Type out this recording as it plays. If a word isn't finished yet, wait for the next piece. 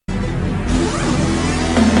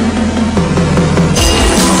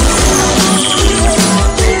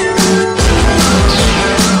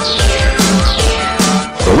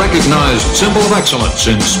symbol of excellence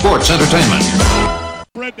in sports entertainment.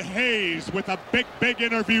 Fred Hayes with a big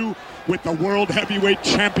interview with the world heavyweight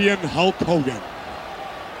champion Hulk Hogan.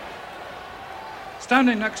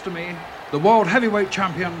 Standing next to me, the world heavyweight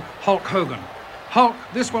champion Hulk Hogan. Hulk,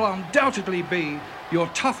 this will undoubtedly be your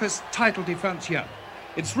toughest title defense yet.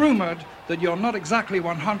 It's rumored that you're not exactly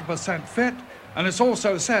 100% fit, and it's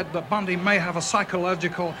also said that Bundy may have a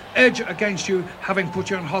psychological edge against you, having put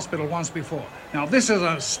you in hospital once before. Now, this is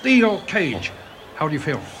a steel cage. How do you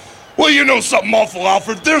feel? Well, you know something awful,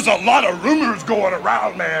 Alfred. There's a lot of rumors going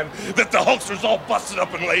around, man, that the Hulkster's all busted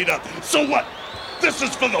up and laid up. So what? This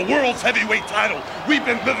is for the world's heavyweight title. We've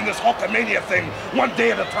been living this Hulkamania thing one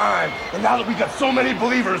day at a time. And now that we got so many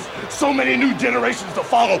believers, so many new generations to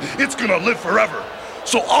follow, it's gonna live forever.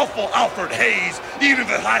 So awful Alfred Hayes, even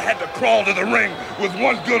if I had to crawl to the ring with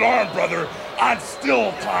one good arm, brother, I'd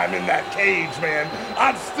still climb in that cage, man.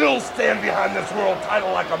 I'd still stand behind this world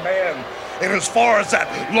title like a man. And as far as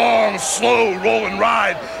that long, slow rolling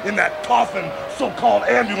ride in that coffin, so-called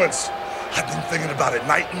ambulance, I've been thinking about it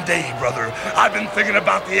night and day, brother. I've been thinking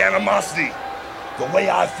about the animosity, the way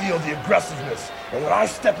I feel, the aggressiveness. And when I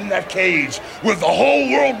step in that cage with the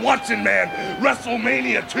whole world watching, man,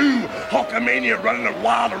 WrestleMania 2, Hulkamania running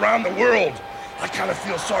wild around the world, I kind of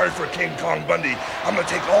feel sorry for King Kong Bundy. I'm going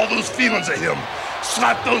to take all those feelings of him,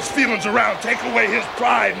 slap those feelings around, take away his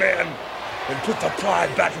pride, man, and put the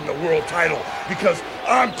pride back in the world title, because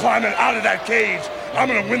I'm climbing out of that cage. I'm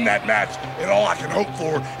going to win that match, and all I can hope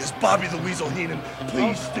for is Bobby the Weasel Heenan.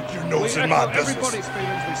 Please stick your nose in my business. Everybody's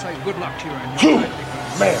feelings, we say good luck to you. And your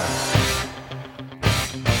Man.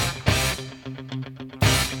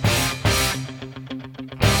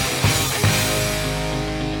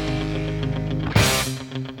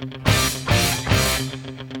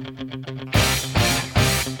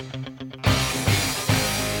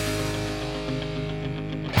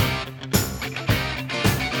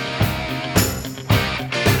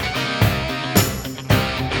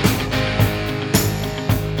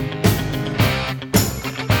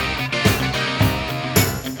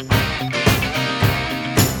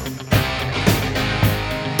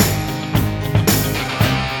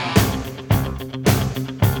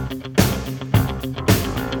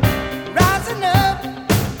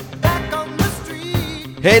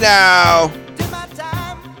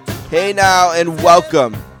 Hey now, and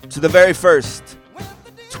welcome to the very first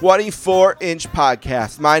 24-inch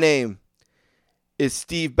podcast. My name is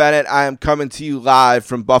Steve Bennett. I am coming to you live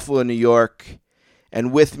from Buffalo, New York,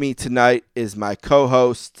 and with me tonight is my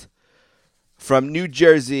co-host from New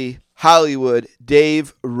Jersey, Hollywood,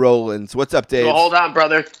 Dave Rollins. What's up, Dave? Well, hold on,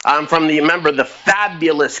 brother. I'm from the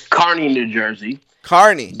fabulous Kearney, New Jersey.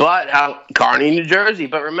 Kearney, New Jersey.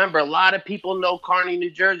 But remember, a lot of people know Kearney,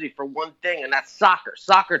 New Jersey for one thing, and that's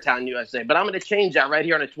Soccer Town, USA. But I'm going to change that right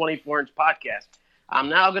here on a 24-inch podcast. I'm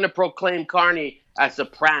now going to proclaim Kearney as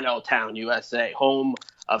Soprano Town, USA, home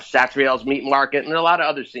of Satriale's Meat Market and a lot of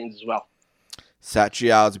other scenes as well.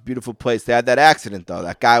 Satriale is a beautiful place. They had that accident, though.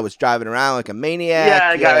 That guy was driving around like a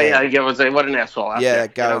maniac. What an asshole.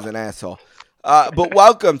 That guy was an asshole. But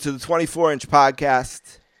welcome to the 24-inch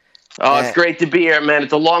podcast. Oh, it's great to be here, man.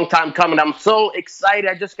 It's a long time coming. I'm so excited.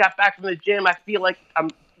 I just got back from the gym. I feel like I'm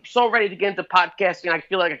so ready to get into podcasting. I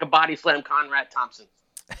feel like I could body slam Conrad Thompson.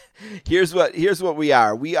 Here's what we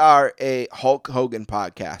are. We are a Hulk Hogan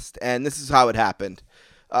podcast, and this is how it happened.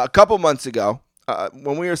 A couple months ago,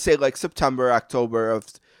 when we were, say, like September, October of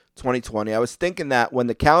 2020, I was thinking that when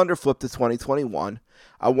the calendar flipped to 2021,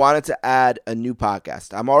 I wanted to add a new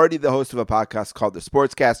podcast. I'm already the host of a podcast called The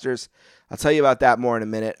Sportscasters. I'll tell you about that more in a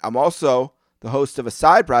minute. I'm also the host of a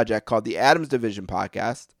side project called the Adams Division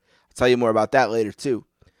Podcast. I'll tell you more about that later, too.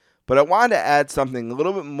 But I wanted to add something a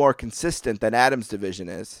little bit more consistent than Adams Division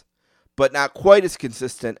is, but not quite as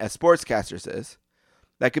consistent as Sportscasters is.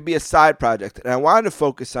 That could be a side project, and I wanted to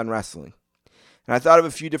focus on wrestling. And I thought of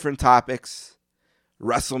a few different topics,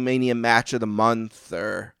 WrestleMania match of the month,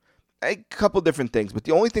 or a couple different things. But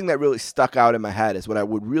the only thing that really stuck out in my head is what I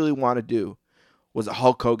would really want to do was a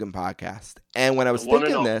Hulk Hogan podcast. And when I was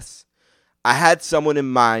thinking this, I had someone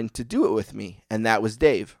in mind to do it with me, and that was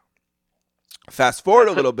Dave. Fast forward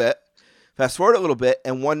a little bit,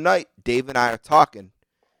 and one night, Dave and I are talking.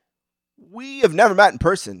 We have never met in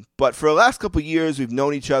person, but for the last couple of years, we've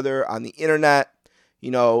known each other on the internet,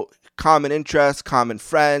 common interests, common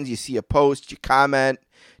friends. You see a post, you comment.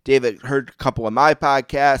 David heard a couple of my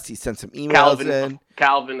podcasts. He sent some emails in.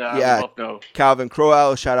 Calvin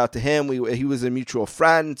Crowell, shout out to him. He was a mutual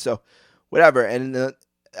friend, so whatever. And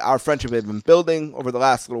our friendship had been building over the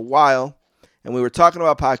last little while, and we were talking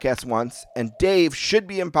about podcasts once, and Dave should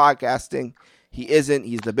be in podcasting. He isn't.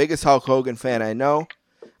 He's the biggest Hulk Hogan fan I know.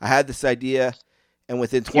 I had this idea, and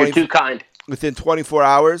within You're too kind. within 24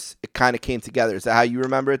 hours, it kind of came together. Is that how you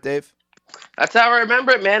remember it, Dave? That's how I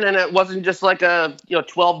remember it, man. And it wasn't just like a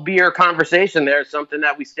 12 beer conversation there. It's something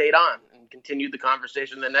that we stayed on and continued the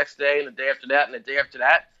conversation the next day and the day after that and the day after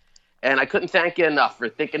that. And I couldn't thank you enough for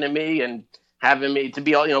thinking of me and having me to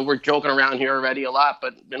be all, we're joking around here already a lot,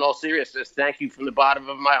 but in all seriousness, thank you from the bottom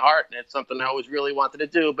of my heart. And it's something I always really wanted to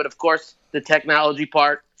do. But of course, the technology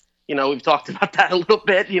part, we've talked about that a little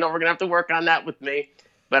bit. We're going to have to work on that with me.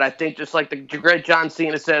 But I think just like the great John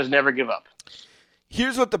Cena says, never give up.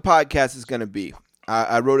 Here's what the podcast is going to be.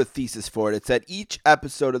 I wrote a thesis for it. It's that each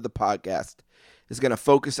episode of the podcast is going to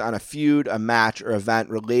focus on a feud, a match, or event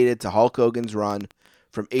related to Hulk Hogan's run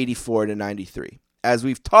from 84 to 93. As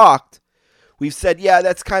we've talked, we've said, yeah,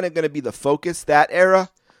 that's kind of going to be the focus, that era,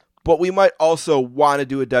 but we might also want to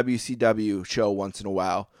do a WCW show once in a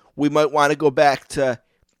while. We might want to go back to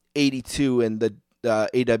 82 and the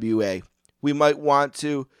AWA. We might want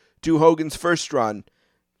to do Hogan's first run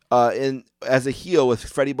as a heel with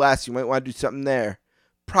Freddie Blassie. You might want to do something there.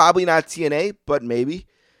 Probably not TNA, but maybe.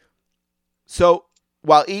 So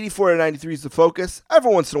while 84 to 93 is the focus,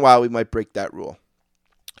 every once in a while we might break that rule.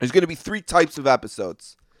 There's going to be 3 types of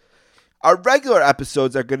episodes. Our regular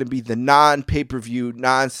episodes are going to be the non-pay-per-view,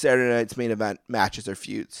 non-Saturday Night's Main Event matches or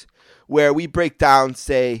feuds, where we break down,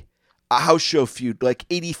 say, a house show feud like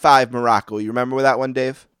 85 Morocco. You remember that one,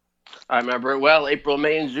 Dave? I remember it well. April,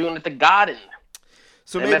 May, and June at the Garden.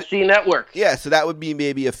 So MSG Network. Yeah, so that would be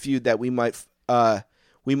maybe a feud that we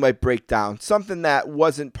might break down. Something that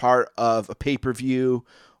wasn't part of a pay-per-view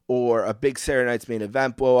or a big Saturday Night's Main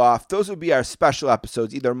Event blow-off. Those would be our special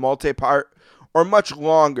episodes, either multi-part or much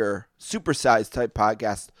longer, supersized type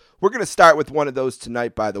podcast. We're going to start with one of those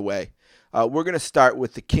tonight, by the way. We're going to start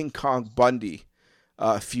with the King Kong Bundy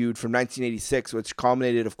feud from 1986, which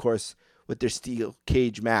culminated, of course, with their steel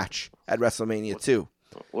cage match at WrestleMania 2.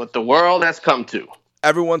 What the world has come to.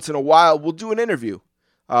 Every once in a while, we'll do an interview.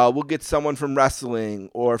 We'll get someone from wrestling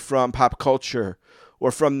or from pop culture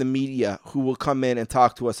or from the media who will come in and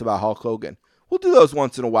talk to us about Hulk Hogan. We'll do those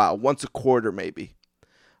once in a while, once a quarter maybe.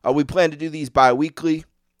 We plan to do these bi-weekly,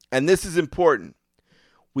 and this is important.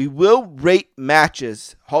 We will rate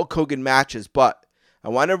matches, Hulk Hogan matches, but I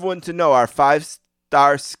want everyone to know our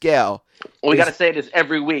 5-star scale. Well, we got to say this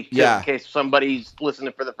every week, too, yeah, in case somebody's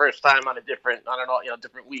listening for the first time on a different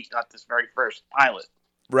week, not this very first pilot.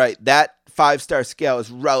 Right, that 5-star scale is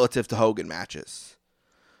relative to Hogan matches.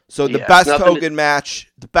 So the best Hogan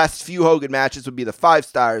match, the best few Hogan matches would be the 5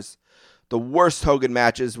 stars. The worst Hogan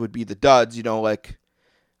matches would be the duds.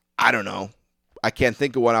 I don't know. I can't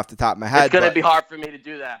think of one off the top of my head. It's going to be hard for me to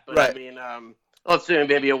do that. But, right. I mean, let's say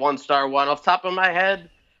maybe a 1-star one. Off the top of my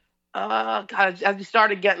head, as he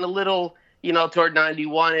started getting a little, toward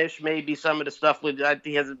 91-ish, maybe some of the stuff with,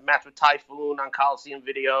 he has a match with Typhoon on Coliseum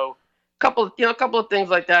Video. Couple of things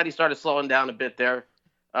like that. He started slowing down a bit there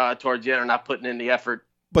towards the end, or not putting in the effort.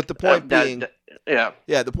 But the point being,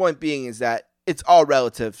 the point being is that it's all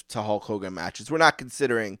relative to Hulk Hogan matches. We're not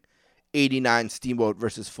considering 89 Steamboat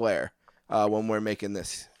versus Flair when we're making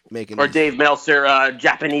this. Or Dave Meltzer,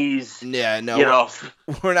 Japanese. Yeah, no,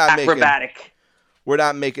 we're not acrobatic. We're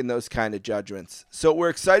not making those kind of judgments. So we're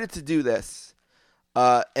excited to do this.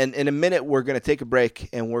 And in a minute, we're going to take a break,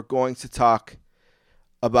 and we're going to talk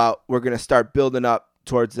about, we're going to start building up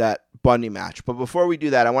towards that Bundy match. But before we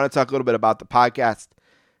do that, I want to talk a little bit about the podcast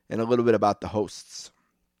and a little bit about the hosts.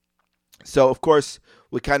 So, of course,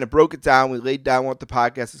 we kind of broke it down. We laid down what the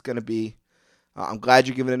podcast is going to be. I'm glad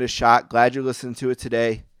you're giving it a shot. Glad you're listening to it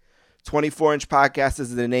today. 24-inch podcast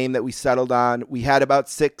is the name that we settled on. We had about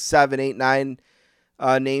 6, 7, 8, 9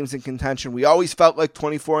 names in contention. We always felt like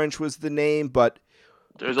 24-inch was the name, but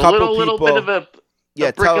there's a little bit of a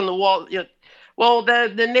brick in the wall. Yeah. Well, the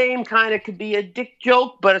name kind of could be a dick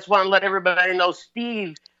joke, but I just want to let everybody know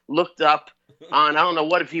Steve looked up on, I don't know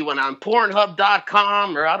what if he went on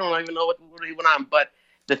Pornhub.com, or I don't even know what he went on, but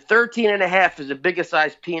the 13.5 is the biggest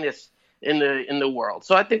size penis in the world.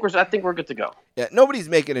 So I think we're good to go. Yeah, nobody's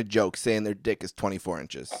making a joke saying their dick is 24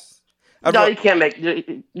 inches. No, you can't make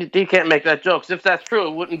that joke. If that's true,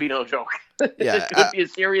 it wouldn't be no joke. Yeah, it could be a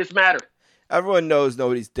serious matter. Everyone knows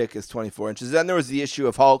nobody's dick is 24 inches. Then there was the issue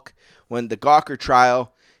of Hulk when the Gawker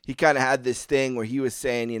trial. He kind of had this thing where he was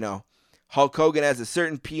saying, Hulk Hogan has a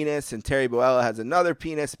certain penis and Terry Bollea has another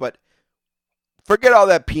penis, but forget all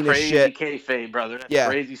that penis shit. Crazy kayfabe, brother. That's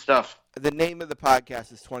crazy stuff. The name of the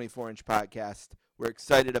podcast is 24-inch Podcast. We're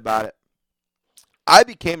excited about it. I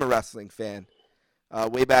became a wrestling fan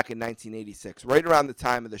way back in 1986, right around the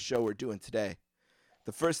time of the show we're doing today.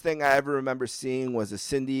 The first thing I ever remember seeing was a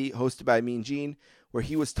Cindy hosted by Mean Gene, where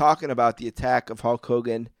he was talking about the attack of Hulk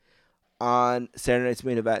Hogan on Saturday Night's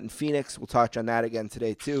Main Event in Phoenix. We'll touch on that again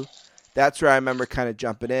today, too. That's where I remember kind of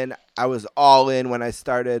jumping in. I was all in when I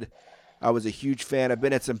started. I was a huge fan. I've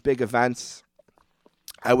been at some big events.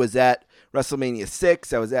 I was at WrestleMania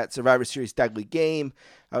 6. I was at Survivor Series Deadly Game.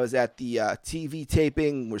 I was at the TV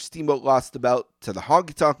taping where Steamboat lost the belt to the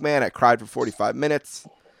Honky Tonk Man. I cried for 45 minutes.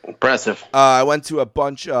 Impressive. I went to a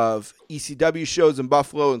bunch of ECW shows in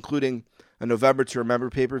Buffalo, including a November to Remember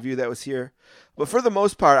pay-per-view that was here. But for the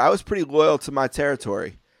most part, I was pretty loyal to my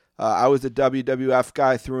territory. I was a WWF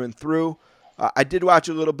guy through and through. I did watch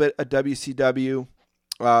a little bit of WCW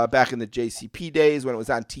back in the JCP days when it was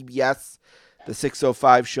on TBS, the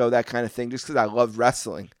 605 show, that kind of thing, just because I loved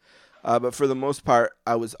wrestling. But for the most part,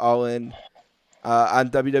 I was all in on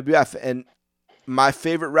WWF. And my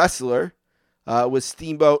favorite wrestler was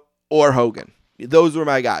Steamboat or Hogan. Those were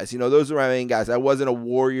my guys. Those were my main guys. I wasn't a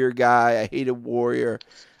Warrior guy. I hated Warrior,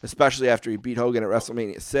 especially after he beat Hogan at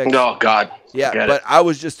WrestleMania 6. Oh, God. Yeah, but I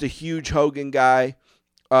was just a huge Hogan guy.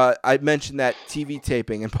 I mentioned that TV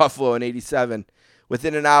taping in Buffalo in '87.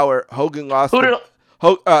 Within an hour, Hogan lost.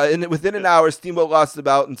 Within an hour, Steamboat lost the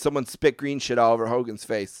belt, and someone spit green shit all over Hogan's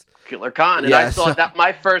face. Killer Khan. And I thought that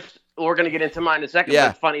my first, we're going to get into mine in a second, but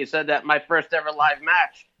it's funny you said that. My first ever live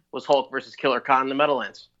match was Hulk versus Killer Khan in the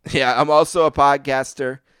Meadowlands. Yeah, I'm also a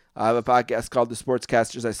podcaster. I have a podcast called The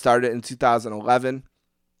Sportscasters. I started in 2011.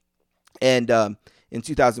 And in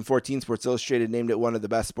 2014, Sports Illustrated named it one of the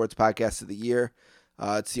best sports podcasts of the year.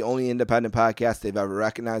 It's the only independent podcast they've ever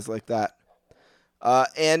recognized like that.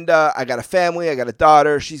 And I got a family. I got a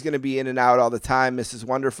daughter. She's going to be in and out all the time. Mrs.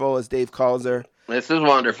 Wonderful, as Dave calls her. Mrs.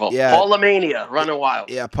 Wonderful. Yeah. Paulamania, running wild.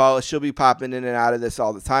 Yeah, Paula. She'll be popping in and out of this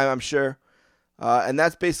all the time, I'm sure. And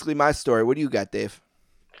that's basically my story. What do you got, Dave?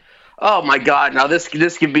 Oh, my God. Now, this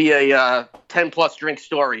could be a 10-plus drink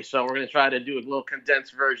story, so we're going to try to do a little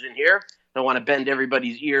condensed version here. Don't want to bend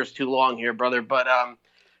everybody's ears too long here, brother. But,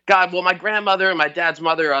 God, well, my grandmother and my dad's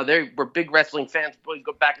mother, they were big wrestling fans. We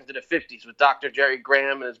go back into the 50s with Dr. Jerry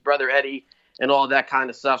Graham and his brother Eddie and all that kind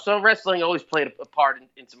of stuff. So wrestling always played a part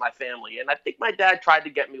into my family. And I think my dad tried to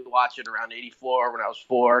get me to watch it around 84 when I was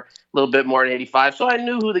 4, a little bit more in 85. So I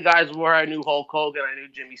knew who the guys were. I knew Hulk Hogan. I knew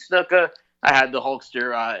Jimmy Snuka. I had the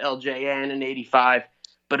Hulkster LJN in 85.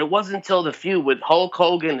 But it wasn't until the feud with Hulk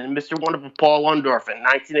Hogan and Mr. Wonderful Paul Orndorff in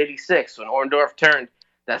 1986 when Orndorff turned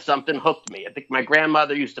that something hooked me. I think my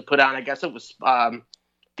grandmother used to put on, I guess it was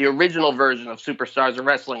the original version of Superstars of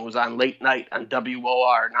Wrestling was on late night on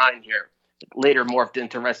WOR 9 here. It later morphed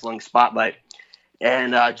into Wrestling Spotlight.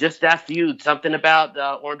 And just that feud, something about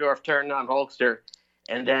Orndorff turning on Hulkster.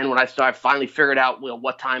 And then when I finally figured out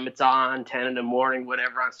what time it's on, 10 in the morning,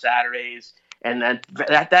 whatever, on Saturdays. And then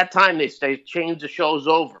at that time, they changed the shows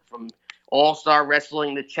over from All-Star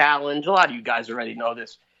Wrestling to Challenge. A lot of you guys already know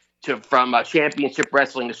this. From Championship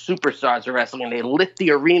Wrestling to Superstars of Wrestling. And they lit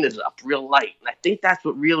the arenas up real light. And I think that's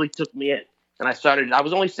what really took me in. And I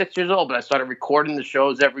was only 6 years old, but I started recording the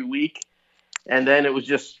shows every week. And then it was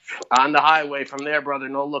just on the highway from there, brother,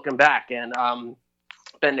 no looking back. And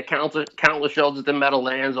been to countless shows at the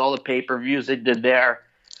Meadowlands, all the pay-per-views they did there.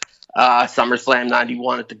 SummerSlam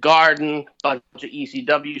 91 at the Garden, bunch of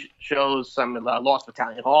ECW shows, some at Lost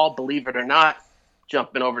Battalion Hall, believe it or not.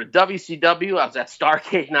 Jumping over to WCW, I was at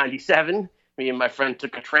Starrcade 97. Me and my friend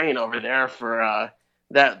took a train over there for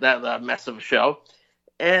that mess of a show.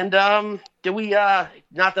 And not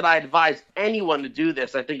that I advise anyone to do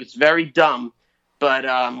this. I think it's very dumb. But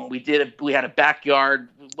we had a backyard.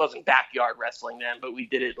 It wasn't backyard wrestling then, but we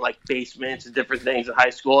did it like basements and different things in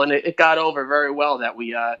high school. And it got over very well that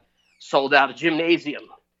we sold out a gymnasium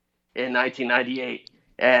in 1998.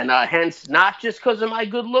 And hence, not just because of my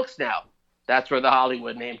good looks now. That's where the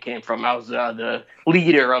Hollywood name came from. I was the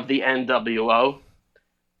leader of the NWO.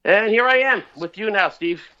 And here I am with you now,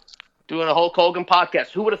 Steve, doing a Hulk Hogan podcast.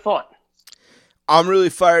 Who would have thought? I'm really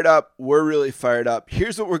fired up. We're really fired up.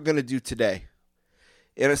 Here's what we're going to do today.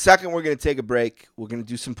 In a second, we're going to take a break. We're going to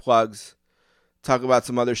do some plugs, talk about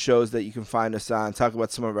some other shows that you can find us on, talk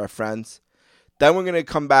about some of our friends. Then we're going to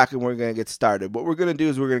come back and we're going to get started. What we're going to do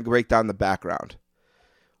is we're going to break down the background.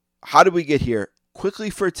 How did we get here? Quickly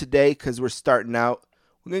for today, because we're starting out,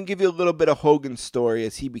 we're going to give you a little bit of Hogan's story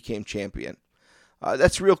as he became champion.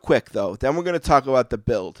 That's real quick, though. Then we're going to talk about the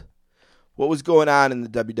build. What was going on in the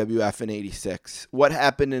WWF in 86? What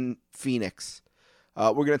happened in Phoenix?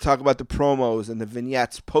 We're going to talk about the promos and the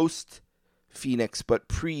vignettes post-Phoenix, but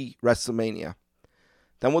pre-WrestleMania.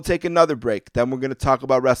 Then we'll take another break. Then we're going to talk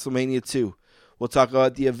about WrestleMania 2. We'll talk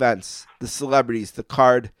about the events, the celebrities, the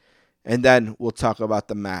card, and then we'll talk about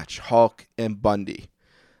the match, Hulk and Bundy.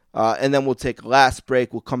 And then we'll take a last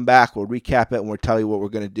break. We'll come back. We'll recap it, and we'll tell you what we're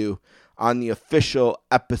going to do on the official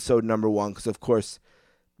episode number 1, because, of course,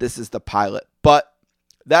 this is the pilot. But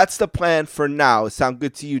that's the plan for now. Sound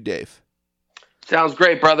good to you, Dave? Sounds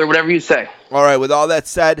great, brother. Whatever you say. All right. With all that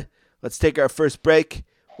said, let's take our first break.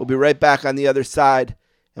 We'll be right back on the other side,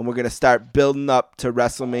 and we're going to start building up to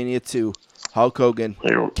WrestleMania 2, Hulk Hogan,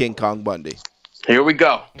 King Kong Bundy. Here we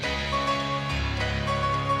go.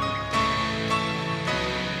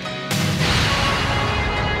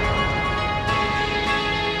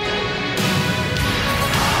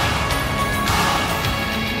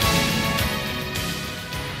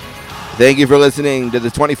 Thank you for listening to the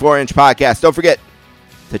 24-inch podcast. Don't forget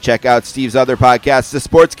to check out Steve's other podcast, The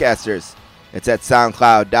Sportscasters. It's at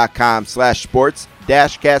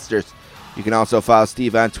soundcloud.com/sports-casters. You can also follow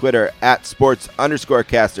Steve on Twitter at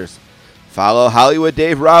sports_casters. Follow Hollywood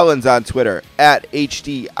Dave Rollins on Twitter at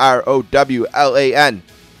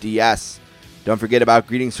HDROWLANDS. Don't forget about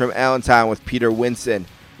Greetings from Allentown with Peter Winson.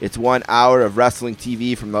 It's 1 hour of wrestling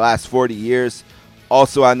TV from the last 40 years.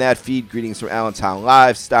 Also on that feed, Greetings from Allentown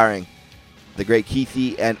Live, starring the great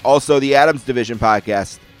Keithy, and also the Adams Division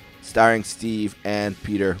podcast, starring Steve and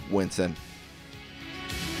Peter Winson.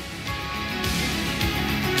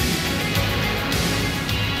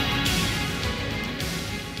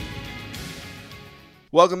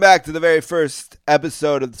 Welcome back to the very first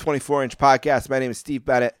episode of the 24-inch podcast. My name is Steve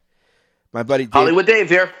Bennett. My buddy Dave, Hollywood Dave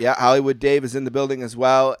here. Yeah, Hollywood Dave is in the building as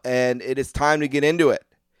well, and it is time to get into it.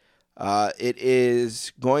 It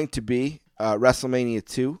is going to be WrestleMania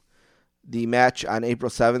 2, the match on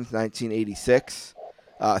April 7th, 1986.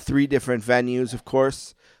 3 different venues, of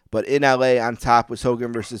course, but in LA on top was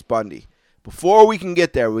Hogan versus Bundy. Before we can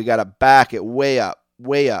get there, we got to back it way up,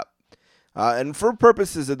 way up. And for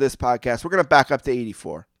purposes of this podcast, we're going to back up to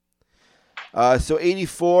 84. So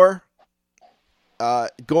 84,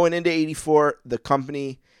 going into 84, the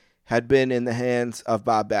company had been in the hands of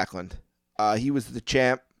Bob Backlund. He was the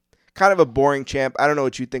champ, kind of a boring champ. I don't know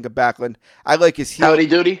what you think of Backlund. I like his heel. Howdy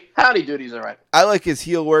doody. Howdy doody's all right. I like his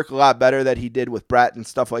heel work a lot better that he did with Brett and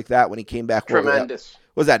stuff like that when he came back. Tremendous.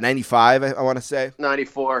 What was that, 95, I want to say?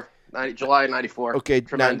 94. July 94. Okay.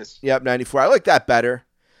 Tremendous. Yep, 94. I like that better.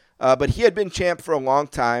 But he had been champ for a long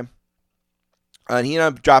time. And he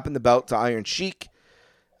ended up dropping the belt to Iron Sheik.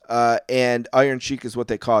 And Iron Sheik is what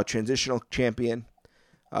they call a transitional champion.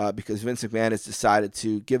 Because Vince McMahon has decided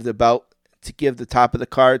to give the belt, to give the top of the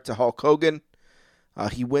card to Hulk Hogan.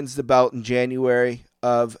 He wins the belt in January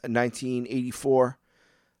of 1984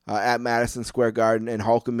 at Madison Square Garden, and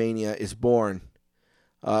Hulkamania is born.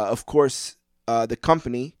 Of course, the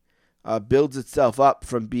company builds itself up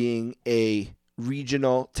from being a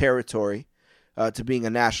regional territory to being a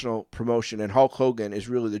national promotion, and Hulk Hogan is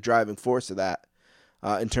really the driving force of that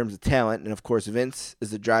in terms of talent. And of course, Vince is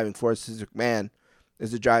the driving force. McMahon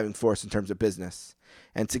is the driving force in terms of business.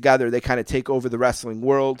 And together, they kind of take over the wrestling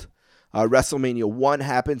world. WrestleMania 1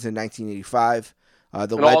 happens in 1985.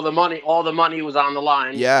 All the money was on the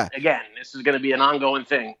line. Yeah. Again, this is going to be an ongoing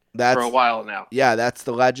thing for a while now. Yeah, that's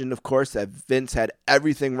the legend, of course, that Vince had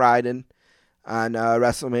everything riding on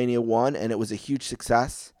WrestleMania 1, and it was a huge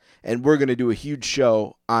success. And we're going to do a huge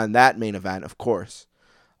show on that main event, of course.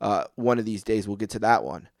 One of these days, we'll get to that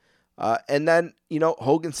one. And then,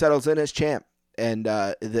 Hogan settles in as champ. And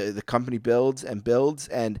the company builds,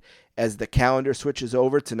 and as the calendar switches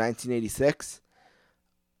over to 1986,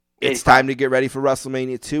 it's time to get ready for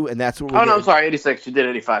WrestleMania 2, and that's what we're I'm sorry, 86. You did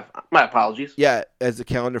 85. My apologies. Yeah, as the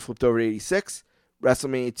calendar flipped over to 86,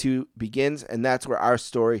 WrestleMania 2 begins, and that's where our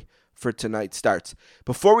story for tonight starts.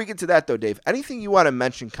 Before we get to that, though, Dave, anything you want to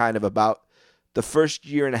mention kind of about the first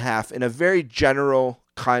year and a half in a very general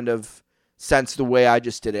kind of sense, the way I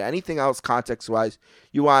just did it? Anything else context-wise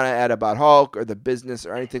you want to add about Hulk or the business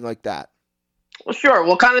or anything like that? Well, sure.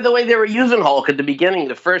 Well, kind of the way they were using Hulk at the beginning,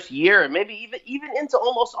 the first year, and maybe even into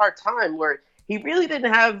almost our time, where he really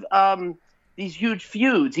didn't have these huge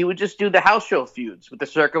feuds. He would just do the house show feuds with the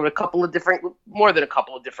circuit with more than a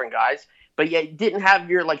couple of different guys. But yet didn't have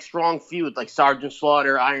your strong feuds like Sergeant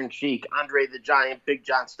Slaughter, Iron Sheik, Andre the Giant, Big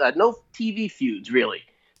John Studd. No TV feuds really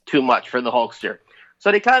too much for the Hulkster.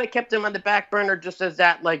 So they kind of kept him on the back burner just as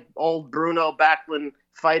that old Bruno Backlund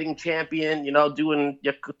fighting champion, doing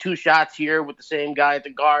 2 shots here with the same guy at the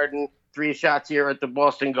Garden, 3 shots here at the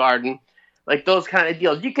Boston Garden. Those kind of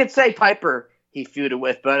deals. You could say Piper he feuded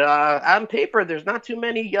with, but on paper, there's not too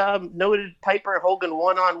many noted Piper and Hogan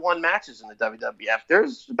one-on-one matches in the WWF.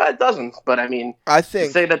 There's about a dozen, but I think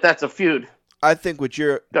to say that's a feud. I think what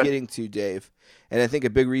you're getting to, Dave, and I think a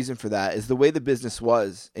big reason for that is the way the business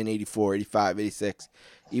was in 84, 85, 86,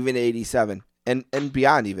 even 87, and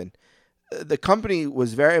beyond even. the company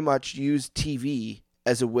was very much used TV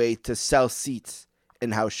as a way to sell seats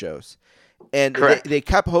in house shows. And they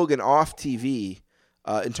kept Hogan off TV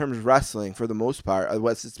in terms of wrestling for the most part,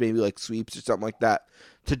 unless it's maybe like sweeps or something like that,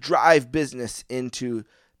 to drive business into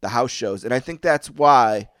the house shows. And I think that's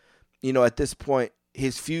why, at this point,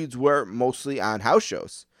 his feuds were mostly on house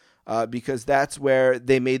shows because that's where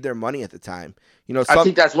they made their money at the time. I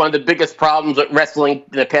think that's one of the biggest problems with wrestling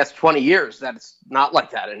in the past 20 years, that it's not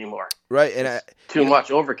like that anymore. Right. And too much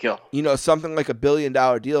overkill. Something like $1 billion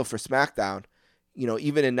deal for SmackDown,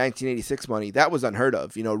 even in 1986 money, that was unheard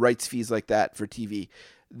of, rights fees like that for TV.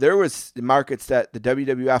 There was markets that the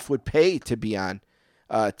WWF would pay to be on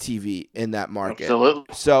TV in that market.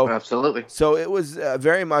 Absolutely. So it was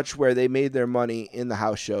very much where they made their money in the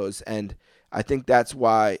house shows. And I think that's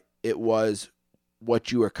why it was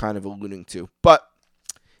what you were kind of alluding to. But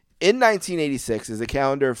in 1986, as the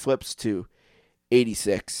calendar flips to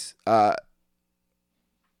 86,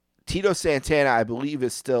 Tito Santana, I believe,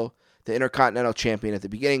 is still the Intercontinental Champion at the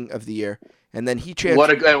beginning of the year. And then he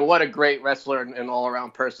transferred. What a great wrestler and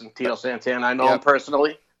all-around person, Tito Santana. I know him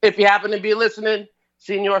personally. If you happen to be listening,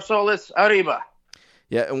 Senor Solis, arriba.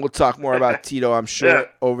 Yeah, and we'll talk more about Tito, I'm sure,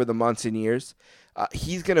 over the months and years.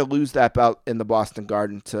 He's going to lose that belt in the Boston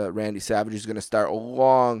Garden to Randy Savage. He's going to start a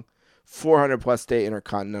long 400-plus day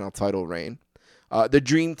Intercontinental title reign. The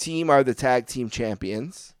Dream Team are the tag team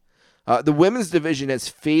champions. The women's division has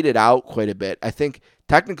faded out quite a bit. I think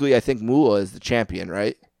Moolah is the champion,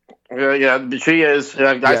 right? Yeah, she is.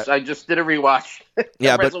 I just did a rewatch.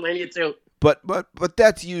 WrestleMania 2. But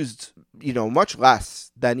that's used, much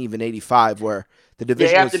less than even 85, where the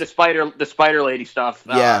division after the Spider Lady stuff,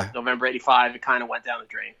 November 85, it kind of went down the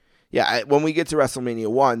drain. Yeah, when we get to WrestleMania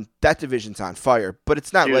 1, that division's on fire, but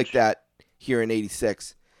it's not like that here in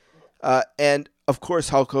 86. And, of course,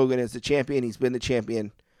 Hulk Hogan is the champion. He's been the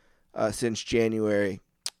champion since January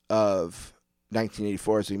of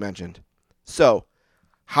 1984, as we mentioned. So,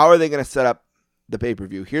 how are they going to set up the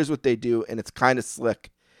pay-per-view? Here's what they do, and it's kind of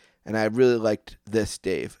slick, and I really liked this,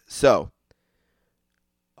 Dave. So,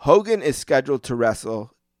 Hogan is scheduled to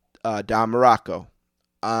wrestle Don Morocco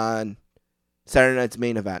on Saturday Night's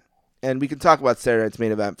Main Event. And we can talk about Saturday Night's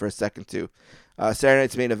Main Event for a second, too. Saturday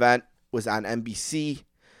Night's Main Event was on NBC.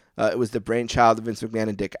 It was the brainchild of Vince McMahon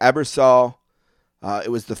and Dick Ebersol. It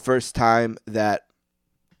was the first time that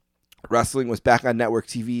wrestling was back on network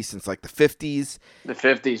TV since like the 50s. The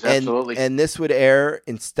 50s, absolutely. And this would air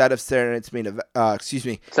instead of Saturday Night's Main Event,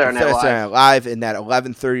 Saturday Night Live in that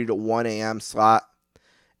 11:30 to 1 a.m. slot.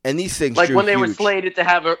 And these things like when they were slated to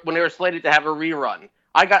have a rerun.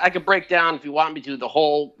 I could break down, if you want me to, the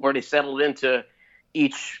whole where they settled into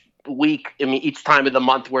each week. I mean, each time of the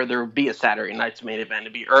month where there would be a Saturday Night's Main Event.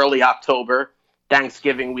 It'd be early October,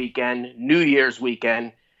 Thanksgiving weekend, New Year's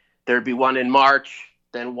weekend. There'd be one in March,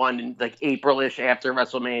 then one in like April-ish after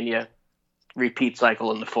WrestleMania. Repeat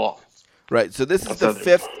cycle in the fall. Right. So this is the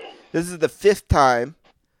fifth. This is the fifth time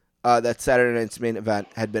that Saturday Night's Main Event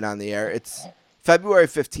had been on the air. It's February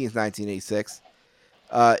 15th, 1986,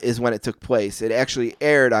 is when it took place. It actually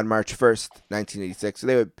aired on March 1st, 1986. So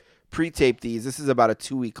they would pre-tape these. This is about a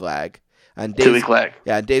 2-week lag. And 2-week lag.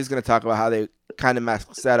 Yeah, and Dave's going to talk about how they kind of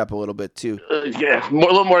messed that up a little bit, too. A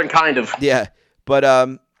little more than kind of. Yeah,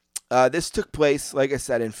 but this took place, like I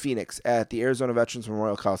said, in Phoenix at the Arizona Veterans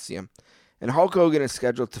Memorial Coliseum. And Hulk Hogan is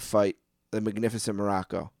scheduled to fight the Magnificent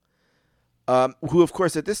Morocco, who, of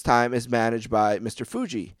course, at this time is managed by Mr.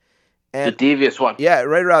 Fuji. And, the devious one. Yeah,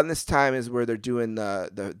 right around this time is where they're doing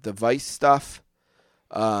the Vice stuff,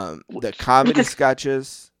 the comedy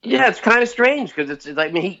sketches. Yeah, it's kind of strange because it's like,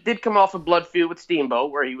 I mean, he did come off a blood feud with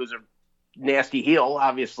Steamboat where he was a nasty heel,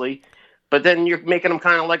 obviously, but then you're making him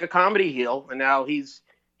kind of like a comedy heel, and now he's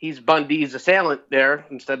Bundy's assailant there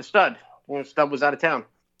instead of Stud. Stud was out of town.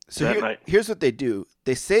 So here's what they do.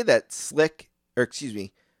 They say that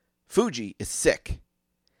Fuji is sick.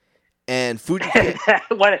 And Fuji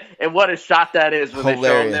what a shot that is when hilarious. They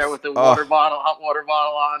show him there with the hot water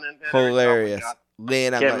bottle on. And hilarious.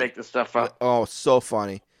 Can't make this stuff up. Oh, so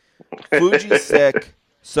funny. Fuji's sick,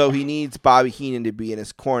 so he needs Bobby Heenan to be in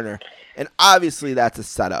his corner. And obviously that's a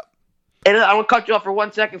setup. And I want to cut you off for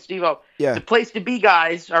 1 second, Steve-O. Yeah. The Place to Be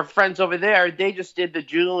guys, our friends over there, they just did the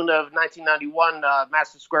June of 1991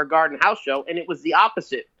 Madison Square Garden house show, and it was the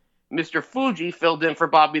opposite. Mr. Fuji filled in for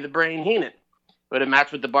Bobby the Brain Heenan with a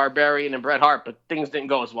match with the Barbarian and Bret Hart, but things didn't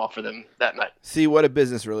go as well for them that night. See, what a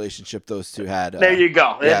business relationship those two had. There you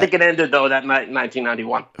go. Yeah. I think it ended, though, that night in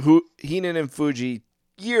 1991. Heenan and Fuji,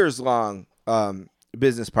 years-long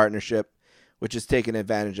business partnership, which is taken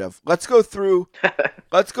advantage of. Let's go through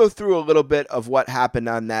a little bit of what happened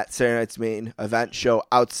on that Saturday Night's Main Event show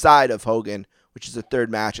outside of Hogan, which is the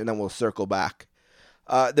third match, and then we'll circle back.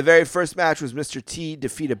 The very first match was Mr. T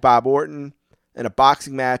defeated Bob Orton in a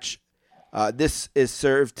boxing match. This is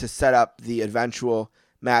served to set up the eventual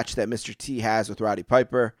match that Mr. T has with Roddy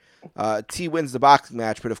Piper. T wins the boxing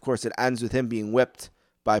match, but of course it ends with him being whipped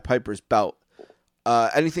by Piper's belt.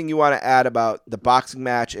 Anything you want to add about the boxing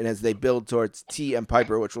match and as they build towards T and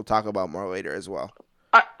Piper, which we'll talk about more later as well?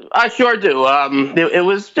 I sure do. It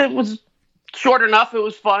was short enough. It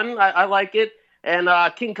was fun. I like it. And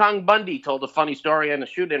King Kong Bundy told a funny story in a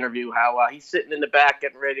shoot interview how he's sitting in the back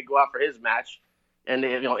getting ready to go out for his match. And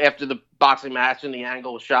after the boxing match and the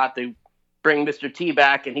angle was shot, they bring Mr. T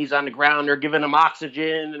back, and he's on the ground. They're giving him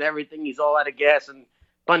oxygen and everything. He's all out of gas. And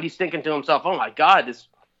Bundy's thinking to himself, oh, my God,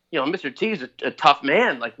 Mr. T's a tough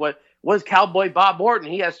man. Like, what was Cowboy Bob Orton?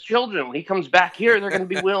 He has children. When he comes back here, they're going to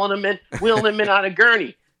be wheeling him in on a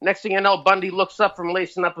gurney. Next thing you know, Bundy looks up from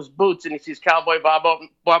lacing up his boots, and he sees Cowboy Bob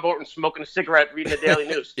Orton smoking a cigarette, reading the Daily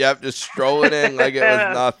News. Yep, just strolling in like it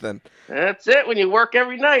was nothing. That's it. When you work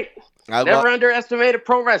every night, never underestimate a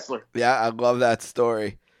pro wrestler. Yeah, I love that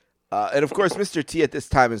story. And of course, Mr. T at this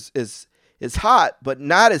time is hot, but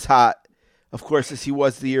not as hot, of course, as he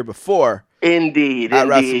was the year before. Indeed.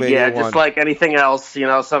 Yeah, just like anything else,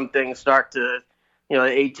 some things start to,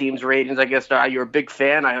 A-Team's ratings, I guess, you're a big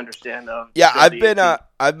fan, I understand. Yeah, I've been a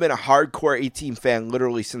hardcore A-Team fan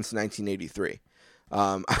literally since 1983.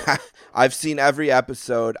 I've seen every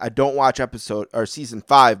episode. I don't watch season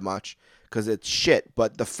 5 much because it's shit,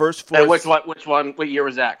 but the first 4... And which one, what year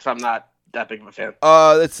was that? Because I'm not that big of a fan.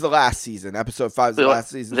 It's the last season. Episode 5 is the last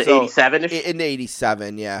season. The 87-ish? In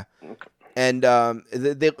 87, yeah. Okay. And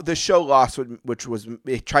the show lost, which was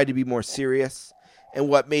it tried to be more serious, and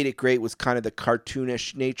what made it great was kind of the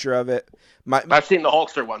cartoonish nature of it. I've seen the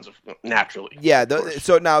Hulkster ones naturally. Yeah,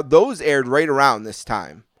 so now those aired right around this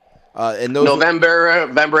time, and those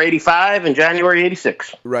November 85 and January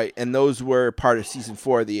 86. Right, and those were part of season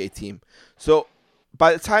 4 of the A-Team. So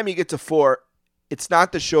by the time you get to 4, it's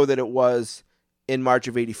not the show that it was in March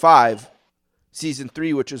of 85. Season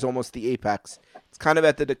 3, which is almost the apex, it's kind of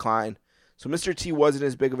at the decline. So Mr. T wasn't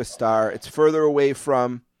as big of a star. It's further away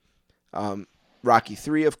from Rocky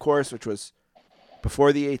 3, of course, which was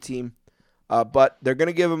before the A-Team. But they're going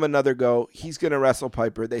to give him another go. He's going to wrestle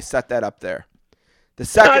Piper. They set that up there. The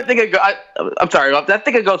second, I'm sorry, I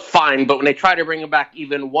think it goes fine. But when they try to bring him back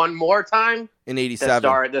even one more time in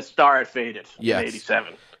 87, the star had faded. Yes. In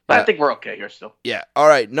 87. But I think we're okay here still. Yeah. All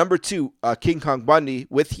right. Number 2, King Kong Bundy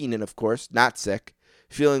with Heenan, of course, not sick,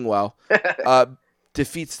 feeling well.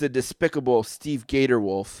 Defeats the despicable Steve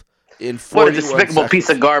Gatorwolf in 41 What a despicable seconds. Piece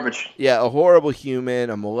of garbage. Yeah, a horrible human,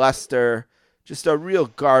 a molester, just a real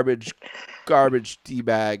garbage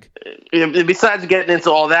D-bag. Besides getting into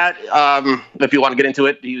all that, if you want to get into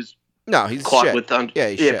it, he's caught shit. with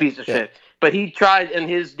shit. Piece of shit. But he tried in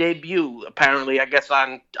his debut, apparently, I guess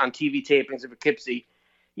on TV tapings of Poughkeepsie.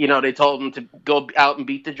 They told him to go out and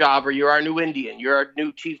beat the jobber. You're our new Indian. You're our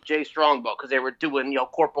new Chief Jay Strongbow, because they were doing,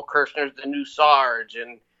 Corporal Kirshner's the new Sarge,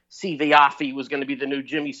 and C. Viaffi was going to be the new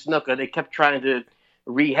Jimmy Snuka. They kept trying to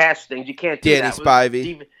rehash things. You can't do Danny that.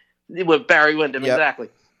 Spivey. With Barry Windham, yep. Exactly.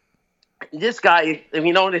 This guy,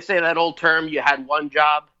 when they say that old term, you had one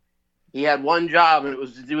job. He had one job, and it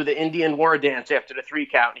was to do the Indian war dance after the 3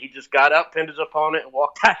 count. He just got up, pinned his opponent, and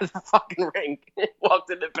walked out of the fucking ring. Walked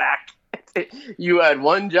in the back. You had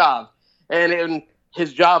one job, and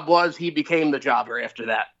his job was he became the jobber after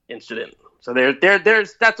that incident. So that's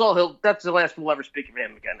the last we'll ever speak of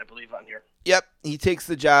him again, I believe, on here. Yep, he takes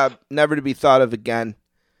the job, never to be thought of again.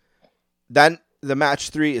 Then the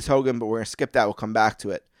match 3 is Hogan, but we're gonna skip that. We'll come back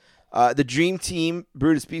to it. The Dream Team,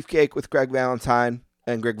 Brutus Beefcake with Greg Valentine,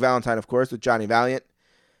 and Greg Valentine, of course, with Johnny Valiant.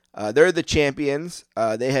 They're the champions.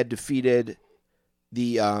 They had defeated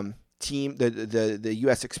the team, the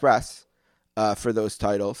U.S. Express. For those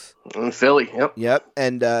titles. In Philly, yep. Yep,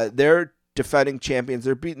 and they're defending champions.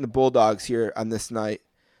 They're beating the Bulldogs here on this night.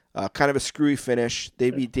 Kind of a screwy finish.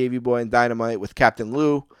 They beat Davey Boy and Dynamite with Captain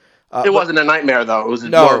Lou. It wasn't a nightmare, though. It was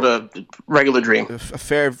more of a regular dream. A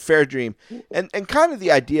fair dream. And kind of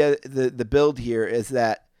the idea, the build here is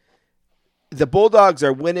that the Bulldogs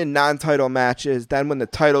are winning non-title matches. Then when the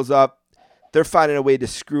title's up, they're finding a way to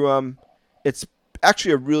screw them. It's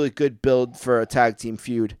actually a really good build for a tag team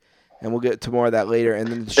feud. And we'll get to more of that later. And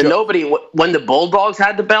then when the Bulldogs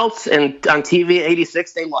had the belts and on TV in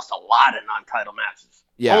 86, they lost a lot of non-title matches.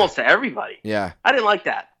 Yeah. Almost to everybody. Yeah. I didn't like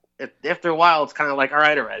that. After a while, it's kind of like, all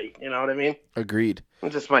right already. You know what I mean? Agreed.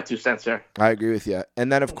 Just my 2 cents there. I agree with you.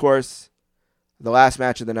 And then, of course, The last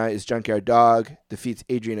match of the night is Junkyard Dog defeats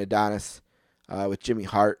Adrian Adonis with Jimmy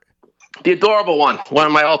Hart. The adorable one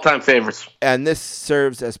of my all-time favorites. And this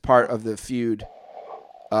serves as part of the feud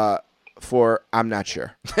for, I'm not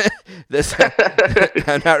sure.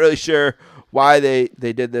 I'm not really sure why they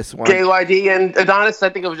did this one. JYD and Adonis, I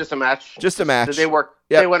think it was just a match. Just a match. They worked.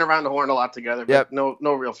 Yep. They went around the horn a lot together, but Yep.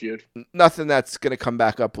 no real feud. Nothing that's going to come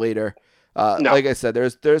back up later. No. Like I said,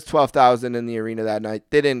 there's 12,000 in the arena that night.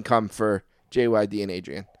 They didn't come for JYD and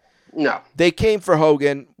Adrian. No. They came for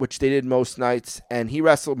Hogan, which they did most nights, and he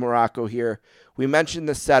wrestled Morocco here. We mentioned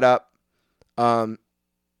the setup. Heenan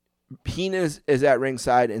is at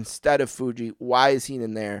ringside instead of Fuji. Why is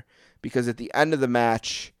Heenan there? Because at the end of the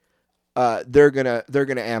match, they're gonna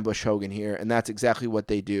ambush Hogan here, and that's exactly what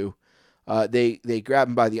they do. They grab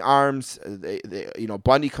him by the arms.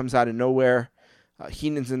 Bundy comes out of nowhere.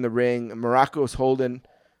 Heenan's in the ring. Morocco's holding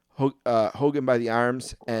Hogan by the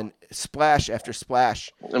arms, and splash after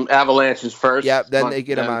splash. Avalanches first. Yeah, then they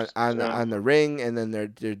get him on the ring, and then they're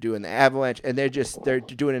doing the avalanche, and they're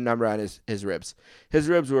doing a number on his ribs. His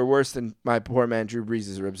ribs were worse than my poor man Drew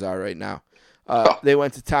Brees' ribs are right now. They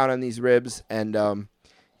went to town on these ribs, and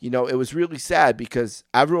it was really sad because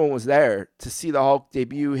everyone was there to see the Hulk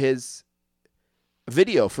debut his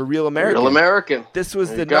video for Real American. Real American. This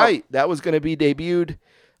was the night that was going to be debuted,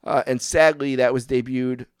 and sadly that was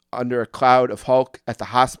debuted under a cloud of Hulk at the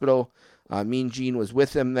hospital. Mean Gene was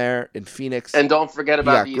with him there in Phoenix. And don't forget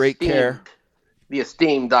about the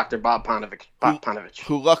esteemed Dr. Bob Panovich.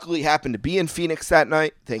 Who luckily happened to be in Phoenix that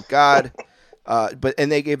night, thank God.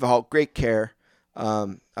 And they gave the Hulk great care.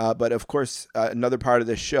 But of course, another part of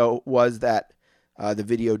this show was that the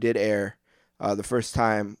video did air the first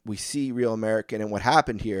time we see Real American. And what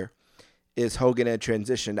happened here is Hogan had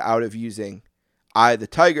transitioned out of using Eye the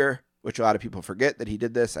Tiger, which a lot of people forget that he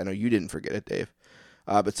did this. I know you didn't forget it, Dave.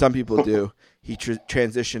 But some people do. He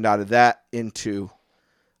transitioned out of that into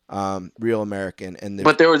Real American.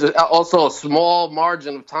 But there was also a small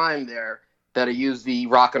margin of time there that he used the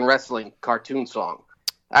Rock and Wrestling cartoon song.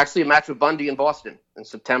 Actually, a match with Bundy in Boston in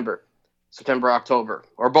September, October,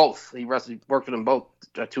 or both. He worked with them both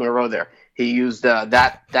 2 in a row there. He used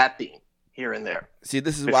that theme here and there. See,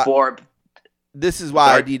 this is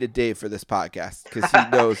why I needed Dave for this podcast, because he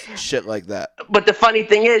knows shit like that. But the funny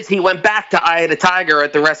thing is, he went back to Eye of the Tiger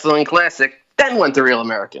at the Wrestling Classic, then went to Real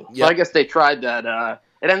American. Yep. So I guess they tried that.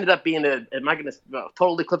 It ended up being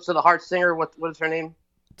Total Eclipse of the Heart singer. What is her name?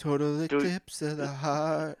 Total Eclipse of the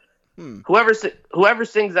Heart. Whoever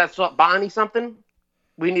sings that song, Bonnie something.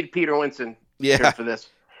 We need Peter Winston here for this.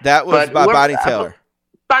 That was by Bonnie Taylor.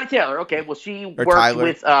 Bonnie Taylor. Okay, well she worked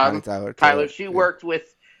with Tyler. She worked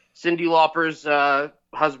with Cyndi Lauper's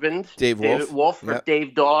husband, Dave Wolf, or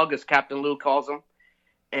Dave Dog, as Captain Lou calls him.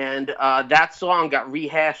 And that song got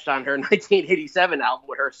rehashed on her 1987 album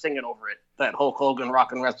with her singing over it. That Hulk Hogan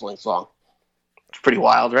Rock and Wrestling song. It's pretty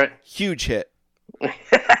wild, right? Huge hit. You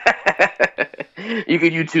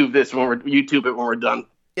could YouTube it when we're done.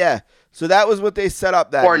 Yeah. So that was what they set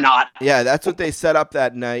up that or not. Yeah, that's what they set up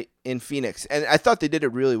that night in Phoenix. And I thought they did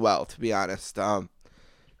it really well, to be honest.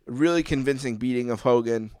 Really convincing beating of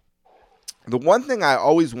Hogan. The one thing I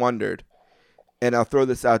always wondered, and I'll throw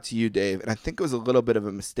this out to you, Dave, and I think it was a little bit of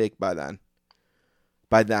a mistake by them.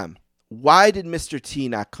 Why did Mr. T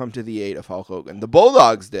not come to the aid of Hulk Hogan? The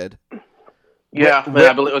Bulldogs did. Yeah,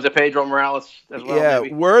 I believe it was Pedro Morales as well. Yeah,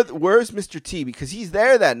 maybe. Where's Mr. T? Because he's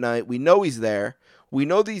there that night. We know he's there. We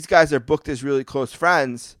know these guys are booked as really close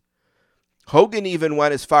friends. Hogan even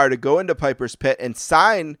went as far to go into Piper's Pit and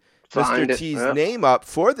sign Mr. T's name up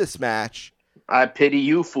for this match. I pity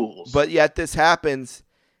you fools. But yet this happens,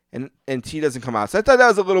 and T doesn't come out. So I thought that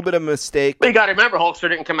was a little bit of a mistake. But you got to remember, Hulkster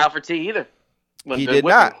didn't come out for T either. He did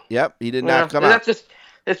not. Yep, he did not come out.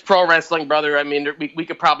 It's pro wrestling, brother. I mean, we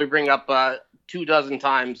could probably bring up 24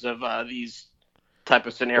 times of these type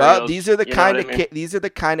of scenarios. Well, these are the kind of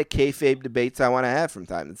kayfabe debates I want to have from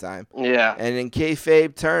time to time. Yeah. And in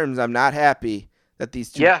kayfabe terms, I'm not happy that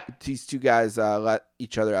these two guys let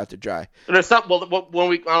each other out to dry. There's something. I don't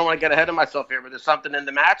want to get ahead of myself here, but there's something in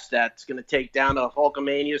the match that's going to take down a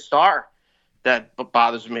Hulkamania star that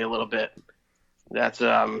bothers me a little bit. That's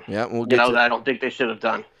that I don't think they should have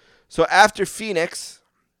done. So after Phoenix,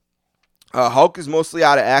 Hulk is mostly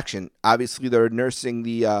out of action. Obviously, they're nursing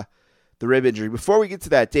the rib injury. Before we get to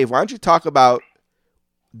that, Dave, why don't you talk about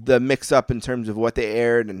the mix-up in terms of what they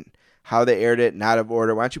aired and how they aired it and out of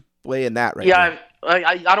order? Why don't you play in that right now? Yeah,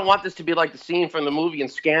 I don't want this to be like the scene from the movie in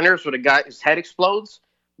Scanners where the guy's head explodes,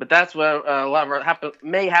 but that's what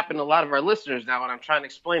may happen to a lot of our listeners now when I'm trying to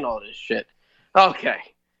explain all this shit. Okay,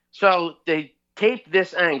 so they taped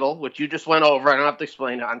this angle, which you just went over, I don't have to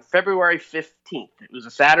explain it, on February 15th. It was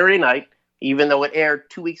a Saturday night, even though it aired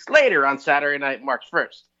 2 weeks later on Saturday night, March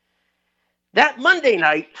 1st. That Monday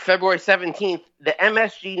night, February 17th, the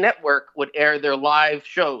MSG network would air their live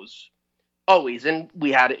shows. Always. And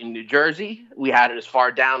we had it in New Jersey. We had it as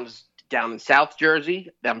far down in South Jersey.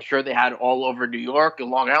 I'm sure they had it all over New York and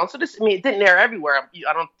Long Island. So it didn't air everywhere. Did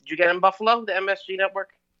you get it in Buffalo, the MSG network?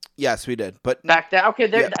 Yes, we did. But back then, okay,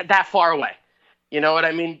 they're that far away. You know what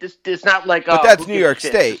I mean? It's not like. But that's New York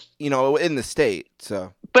State. In the state.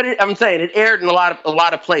 So. But I'm saying it aired in a lot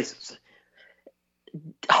of places.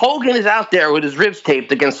 Hogan is out there with his ribs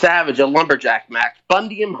taped against Savage, a lumberjack match.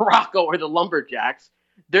 Bundy and Morocco are the lumberjacks.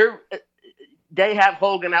 They have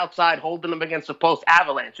Hogan outside holding him against a post,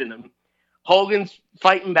 avalanching him. Hogan's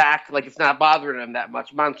fighting back like it's not bothering him that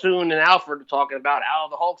much. Monsoon and Alfred are talking about Al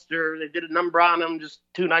the Hulkster. They did a number on him just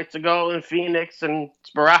 2 nights ago in Phoenix, and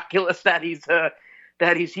it's miraculous that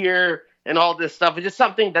he's here and all this stuff. It's just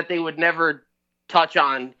something that they would never touch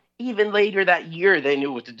on. Even later that year, they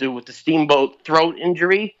knew what to do with the Steamboat throat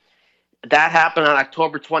injury. That happened on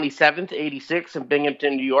October 27th, 86 in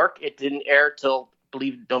Binghamton, New York. It didn't air till, I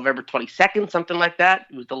believe, November 22nd, something like that.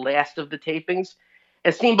 It was the last of the tapings.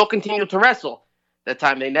 And Steamboat continued to wrestle. That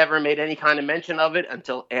time they never made any kind of mention of it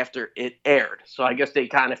until after it aired. So I guess they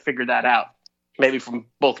kind of figured that out. Maybe from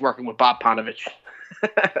both working with Bob Panovich.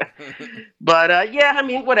 But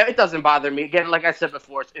whatever. It doesn't bother me. Again, like I said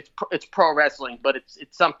before, it's pro wrestling, but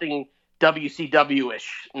it's something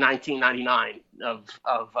WCW-ish, 1999 of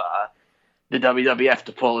the WWF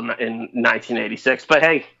to pull in 1986. But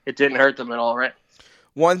hey, it didn't hurt them at all, right?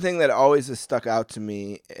 One thing that always has stuck out to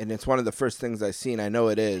me, and it's one of the first things I've seen, I know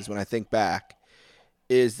it is when I think back,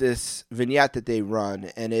 is this vignette that they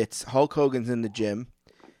run, and it's Hulk Hogan's in the gym.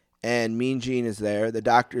 And Mean Gene is there. The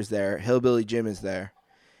doctor's there. Hillbilly Jim is there.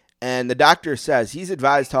 And the doctor says he's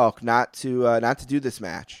advised Hulk not to do this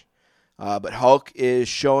match. But Hulk is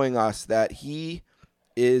showing us that he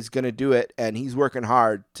is going to do it, and he's working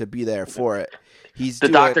hard to be there for it. The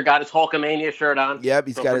doctor got his Hulkamania shirt on. Yep,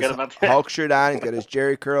 he's got his Hulk shirt on. He's got his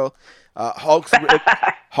Jerry curl.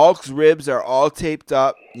 Hulk's ribs are all taped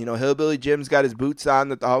up. Hillbilly Jim's got his boots on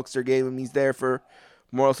that the Hulkster gave him. He's there for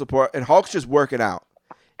moral support. And Hulk's just working out.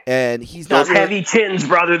 And he's not those heavy chins,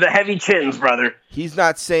 brother. The heavy chins, brother. He's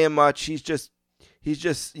not saying much. He's just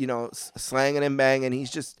slanging and banging.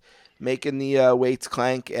 He's just making the weights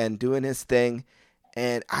clank and doing his thing.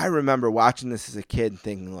 And I remember watching this as a kid and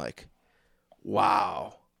thinking, like,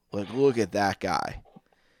 wow, like, look at that guy.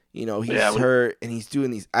 He's hurt and he's doing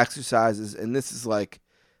these exercises, and this is like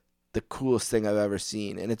the coolest thing I've ever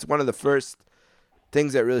seen. And it's one of the first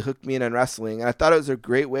things that really hooked me in on wrestling. And I thought it was a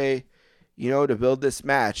great way, to build this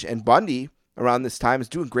match. And Bundy around this time is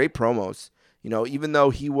doing great promos. Even though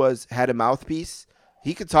he had a mouthpiece,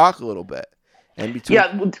 he could talk a little bit.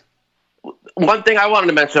 And one thing I wanted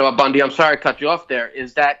to mention about Bundy, I'm sorry I cut you off there,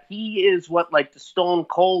 is that he is what the Stone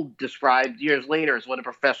Cold described years later as what a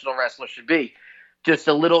professional wrestler should be. Just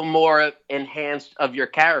a little more enhanced of your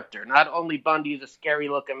character. Not only Bundy is a scary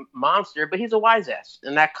looking monster, but he's a wise ass,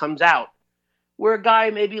 and that comes out. Where a guy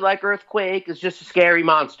maybe like Earthquake is just a scary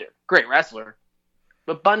monster. Great wrestler.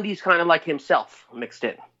 But Bundy's kind of like himself mixed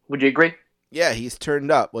in. Would you agree? Yeah, he's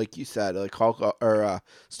turned up, like you said. Like Hulk or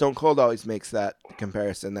Stone Cold always makes that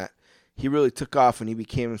comparison that he really took off when he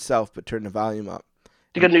became himself, but turned the volume up.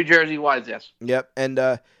 You got New Jersey wise ass. Yep,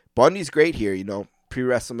 and Bundy's great here,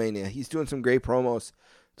 pre-WrestleMania. He's doing some great promos,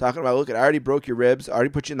 talking about, look, I already broke your ribs, I already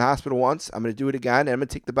put you in the hospital once, I'm going to do it again, and I'm going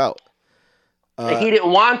to take the belt. He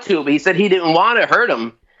didn't want to, but he said he didn't want to hurt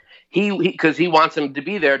him. Because he wants him to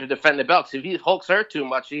be there to defend the belt. So if Hulk's hurt too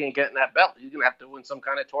much, he ain't getting that belt. He's going to have to win some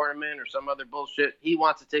kind of tournament or some other bullshit. He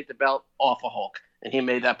wants to take the belt off of Hulk, and he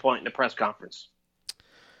made that point in the press conference.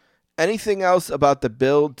 Anything else about the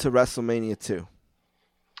build to WrestleMania 2?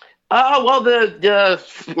 Well,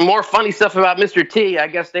 the more funny stuff about Mr. T, I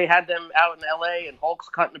guess they had them out in L.A., and Hulk's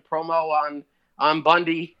cutting a promo on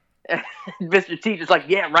Bundy. And Mr. T just like,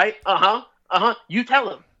 yeah, right? Uh-huh. You tell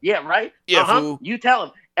him. Yeah, right? Yeah, uh-huh. You tell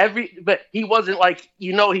him. But he wasn't like,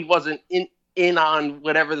 he wasn't in on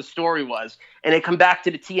whatever the story was. And they come back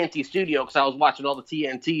to the TNT studio because I was watching all the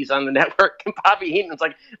TNTs on the network. And Bobby Heenan's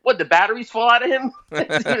like, what, the batteries fall out of him?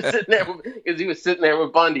 He was sitting there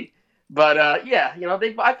with Bundy. But,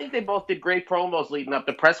 I think they both did great promos leading up.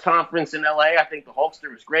 The press conference in L.A., I think the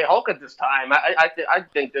Hulkster was great. Hulk at this time, I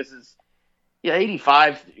think this is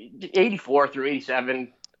 85, 84 through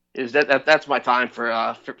 87 is that's my time for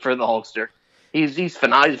the Hulkster. He's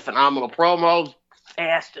phenomenal promos,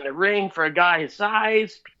 fast in the ring for a guy his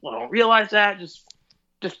size. People don't realize that. Just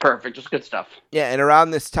Just perfect. Just good stuff. Yeah, and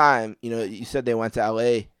around this time, you said they went to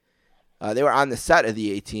L.A. They were on the set of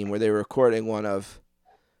the A-Team where they were recording one of.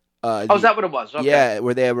 Is that what it was? Okay. Yeah,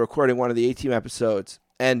 where they were recording one of the A-Team episodes.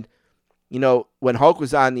 And, when Hulk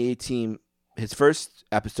was on the A-Team, his first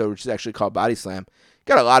episode, which is actually called Body Slam,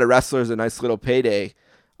 got a lot of wrestlers, a nice little payday.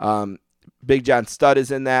 Big John Studd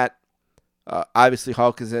is in that. Obviously,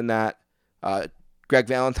 Hulk is in that. Greg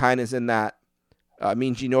Valentine is in that.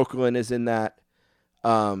 Mean Gene Okerlund is in that.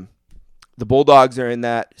 The Bulldogs are in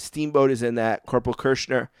that. Steamboat is in that. Corporal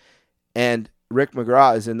Kirshner. And Rick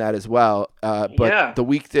McGraw is in that as well. But the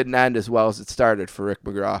week didn't end as well as it started for Rick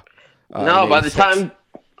McGraw. No, by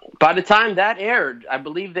the time that aired, I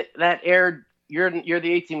believe that aired. You're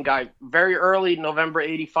the A-Team guy. Very early November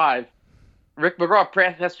 '85. Rick McGraw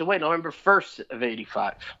passed away November 1st of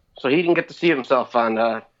 '85, so he didn't get to see himself on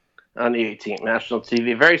the A-Team national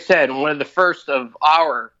TV. Very sad, and one of the first of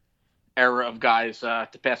our era of guys to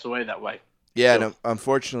pass away that way. Yeah, so, and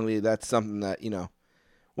unfortunately, that's something that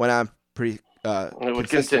went on pretty it would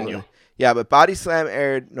continue. Yeah, but Body Slam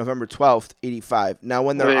aired November 12th, '85. Now,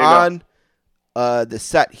 when they're on the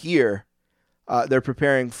set here, they're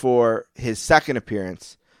preparing for his second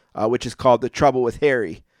appearance, which is called The Trouble with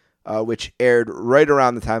Harry, which aired right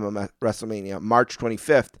around the time of WrestleMania, March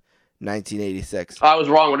 25th, 1986. I was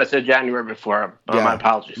wrong when I said January before. My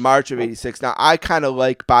apologies. March of '86. Now, I kind of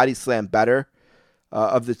like Body Slam better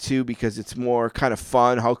of the two because it's more kind of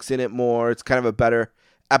fun. Hulk's in it more. It's kind of a better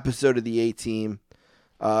episode of the A-Team.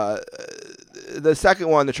 The second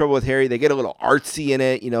one, The Trouble with Harry, they get a little artsy in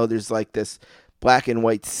it. There's like this black and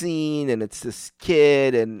white scene, and it's this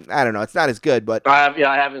kid, and I don't know, it's not as good, but I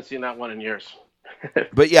haven't seen that one in years.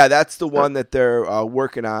 But yeah, that's the one that they're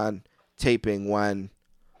working on taping when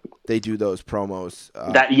they do those promos.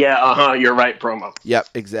 You're right, promo. Yep,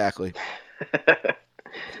 exactly.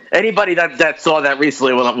 Anybody that saw that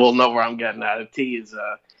recently will know where I'm getting at. If T is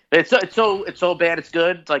it's so bad it's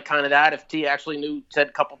good. It's like kind of that. If T actually said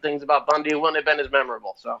a couple things about Bundy, it wouldn't have been as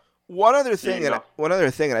memorable. So one other thing, and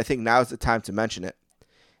I think now is the time to mention it.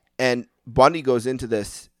 And Bundy goes into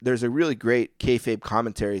this. There's a really great kayfabe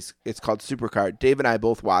commentary. It's called Supercard. Dave and I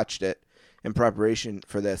both watched it in preparation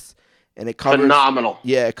for this, and it covers phenomenal.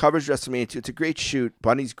 Yeah, it covers WrestleMania 2. It's a great shoot.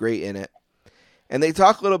 Bundy's great in it, and they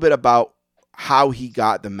talk a little bit about how he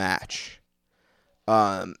got the match.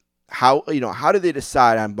 How did they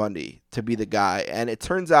decide on Bundy to be the guy? And it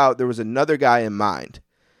turns out there was another guy in mind.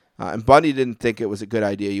 And Bundy didn't think it was a good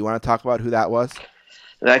idea. You want to talk about who that was?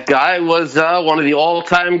 That guy was one of the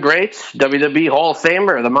all-time greats, WWE Hall of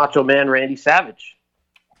Famer, the Macho Man Randy Savage.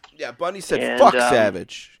 Yeah, Bundy said, fuck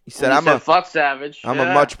Savage. He said, fuck Savage. I'm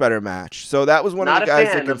a much better match. So that was one of the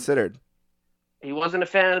guys they considered. He wasn't a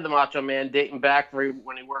fan of the Macho Man dating back when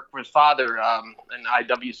he worked for his father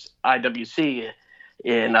in IWC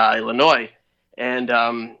in Illinois.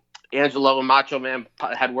 And Angelo and Macho Man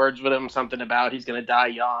had words with him, something about he's going to die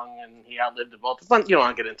young, and he outlived them both. You don't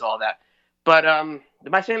want to get into all that. But am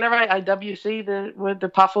I saying that right? IWC, with the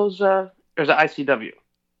Pafos, or is it ICW?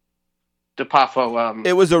 The Pafo.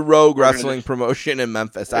 It was a rogue wrestling promotion in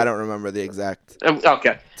Memphis. I don't remember the exact.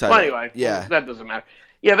 Okay. title. Well, anyway, yeah, that doesn't matter.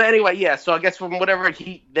 Yeah, but anyway, yeah. So I guess from whatever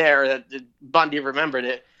heat there, Bundy remembered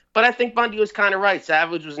it. But I think Bundy was kind of right.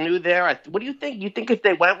 Savage was new there. What do you think? You think if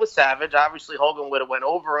they went with Savage, obviously Hogan would have went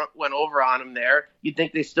over on him there. You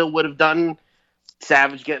think they still would have done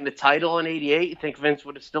Savage getting the title in '88? You think Vince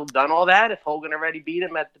would have still done all that if Hogan already beat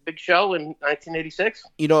him at the big show in 1986?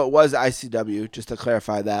 It was ICW, just to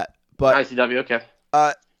clarify that. But ICW, okay.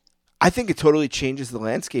 I think it totally changes the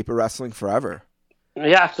landscape of wrestling forever.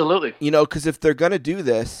 Yeah, absolutely. Because if they're going to do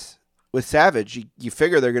this with Savage, you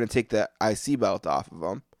figure they're going to take the IC belt off of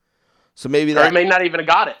him. So maybe that, or he may not even have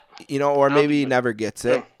got it. Or maybe he never gets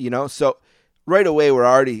it. So right away we're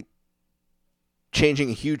already changing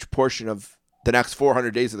a huge portion of the next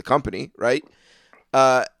 400 days of the company, right?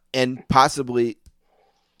 And possibly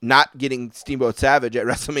not getting Steamboat Savage at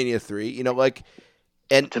WrestleMania 3.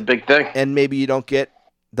 And it's a big thing. And maybe you don't get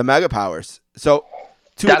the Mega Powers. So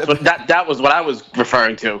that was what I was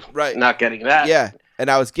referring to. Right. Not getting that. Yeah,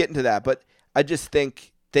 and I was getting to that, but I just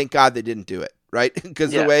thank God they didn't do it, right?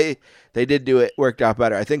 Because the way they did do it worked out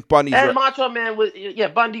better. I think Bundy and Macho Man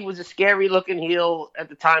Bundy was a scary looking heel at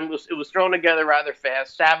the time. It was thrown together rather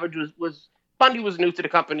fast. Savage Bundy was new to the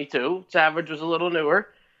company too. Savage was a little newer.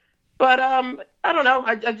 But I don't know.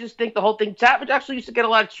 I just think the whole thing. Savage actually used to get a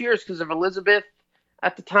lot of cheers because of Elizabeth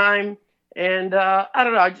at the time, and I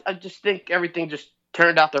don't know. I just think everything just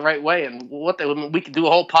turned out the right way. And we could do a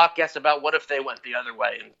whole podcast about what if they went the other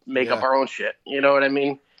way and make up our own shit. You know what I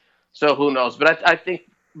mean? So who knows? But I think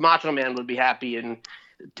Macho Man would be happy in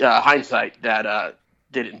hindsight that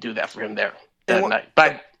didn't do that for him there that night.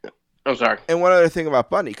 But I'm sorry. And one other thing about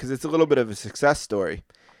Bundy, because it's a little bit of a success story.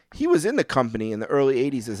 He was in the company in the early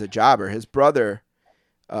 80s as a jobber. His brother...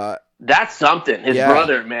 That's something. His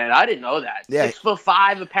brother, man. I didn't know that. Yeah.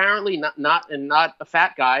 6'5", apparently, not a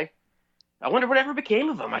fat guy. I wonder whatever became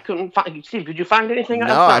of him. I couldn't find. Steve, did you find anything?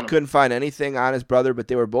 No, I couldn't find anything on his brother, but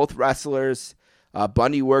they were both wrestlers.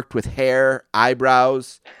 Bundy worked with hair,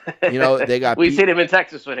 eyebrows. They got We've seen him in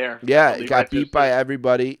Texas with hair. Yeah, got beat by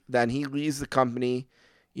everybody. Then he leaves the company,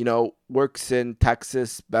 works in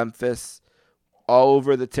Texas, Memphis, all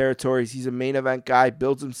over the territories. He's a main event guy,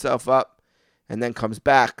 builds himself up, and then comes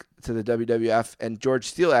back to the WWF. And George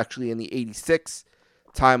Steele, actually, in the 86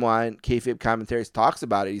 timeline, Kayfabe Commentaries, talks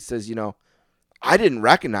about it. He says, I didn't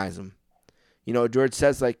recognize him. George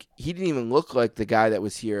says, he didn't even look like the guy that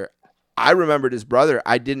was here. I remembered his brother.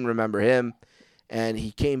 I didn't remember him. And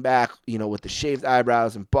he came back, with the shaved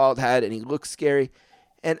eyebrows and bald head, and he looked scary.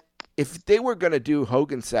 And if they were going to do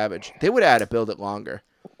Hogan Savage, they would have had to build it longer.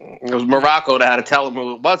 It was Morocco that had to tell him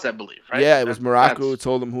who it was, I believe, right? Yeah, it was Morocco who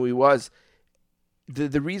told him who he was.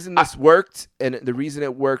 The reason this worked, and the reason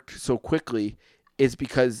it worked so quickly, is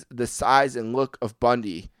because the size and look of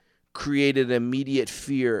Bundy created an immediate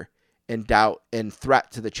fear and doubt and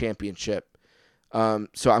threat to the championship.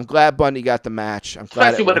 So I'm glad Bundy got the match. I'm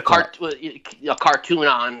glad especially with a cartoon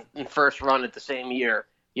on in first run at the same year.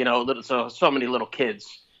 So many little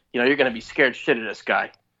kids. You're going to be scared shit of this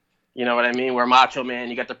guy. You know what I mean? Where Macho Man,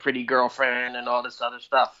 you got the pretty girlfriend and all this other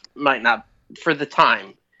stuff. Might not, for the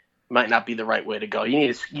time, might not be the right way to go.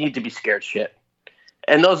 You need to be scared shit.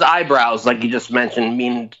 And those eyebrows, like you just mentioned,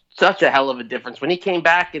 mean such a hell of a difference. When he came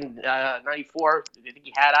back in '94, I think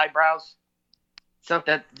he had eyebrows. It's not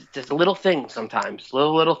that, just little things sometimes,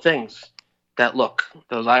 little things that look.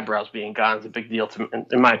 Those eyebrows being gone is a big deal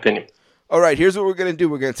in my opinion. All right, here's what we're going to do.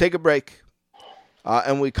 We're going to take a break,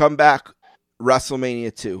 and we come back,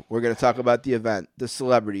 WrestleMania 2. We're going to talk about the event, the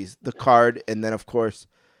celebrities, the card, and then, of course,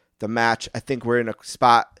 the match. I think we're in a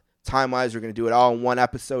spot, time-wise, we're going to do it all in one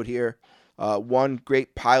episode here. One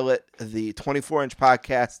great pilot, the 24-inch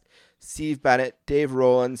podcast, Steve Bennett, Dave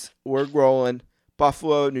Rollins, we're rolling,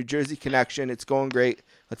 Buffalo, New Jersey connection. It's going great.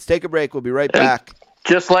 Let's take a break. We'll be right back.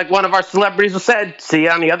 Just like one of our celebrities said, see you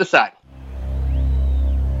on the other side.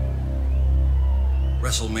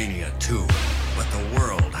 WrestleMania 2, what the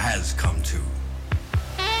world has come to.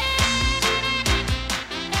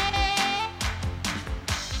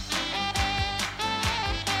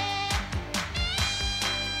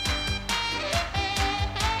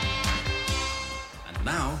 And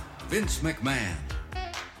now, Vince McMahon.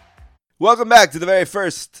 Welcome back to the very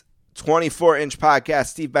first 24-inch podcast.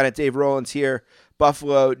 Steve Bennett, Dave Rollins here,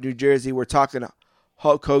 Buffalo, New Jersey. We're talking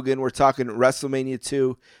Hulk Hogan. We're talking WrestleMania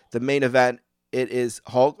 2, the main event. It is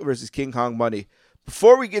Hulk versus King Kong Bundy.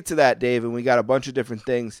 Before we get to that, Dave, and we got a bunch of different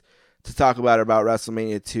things to talk about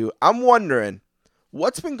WrestleMania 2, I'm wondering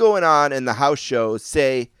what's been going on in the house shows,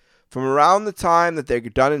 say, from around the time that they're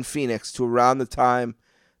done in Phoenix to around the time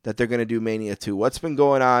that they're going to do Mania 2. What's been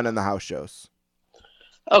going on in the house shows?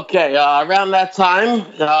 Okay, around that time,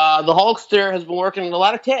 the Hulkster has been working in a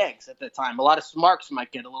lot of tags at that time. A lot of smarks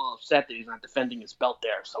might get a little upset that he's not defending his belt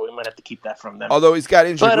there, so we might have to keep that from them. Although he's got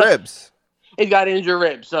injured ribs. He's got injured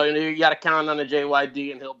ribs, so you got to count on the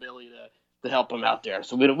JYD and Hillbilly to help him out there.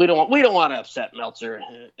 So we don't want to upset Meltzer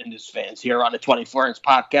and his fans here on the 24-inch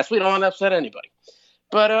podcast. We don't want to upset anybody.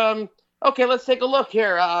 But okay, let's take a look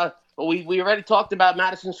here. We already talked about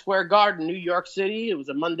Madison Square Garden, New York City. It was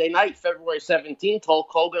a Monday night, February 17th. Hulk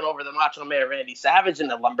Hogan over the Macho Man Randy Savage in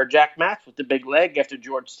the lumberjack match with the big leg after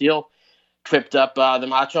George Steele tripped up the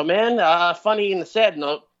Macho Man. Funny in the sad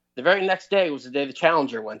note, the very next day was the day the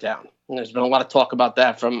Challenger went down. And there's been a lot of talk about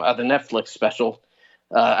that from the Netflix special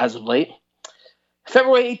as of late.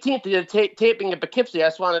 February 18th, the taping at Poughkeepsie.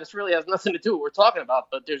 This really has nothing to do with what we're talking about,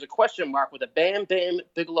 but there's a question mark with a Bam Bam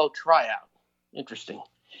Bigelow tryout. Interesting.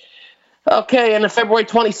 Okay, and on February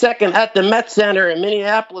 22nd at the Met Center in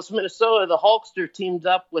Minneapolis, Minnesota, the Hulkster teamed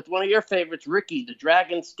up with one of your favorites, Ricky the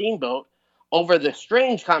Dragon Steamboat, over the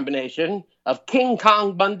strange combination of King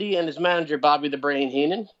Kong Bundy and his manager, Bobby the Brain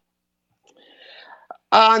Heenan.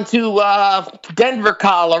 On to Denver,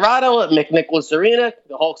 Colorado at McNicholas Arena,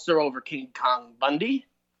 the Hulkster over King Kong Bundy.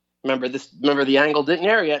 Remember the angle didn't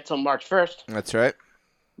air yet until March 1st. That's right.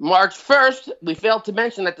 March 1st, we failed to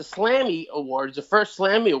mention that the Slammy Awards, the first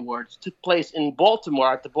Slammy Awards, took place in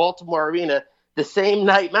Baltimore at the Baltimore Arena the same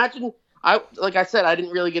night. Imagine, like I said, I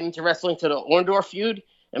didn't really get into wrestling to the Orndorff feud.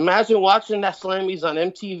 Imagine watching that Slammys on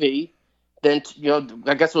MTV, then,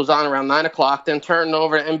 I guess it was on around 9 o'clock, then turning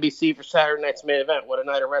over to NBC for Saturday night's main event. What a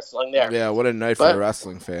night of wrestling there. Yeah, what a night for a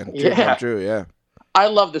wrestling fan. Yeah. True, yeah. I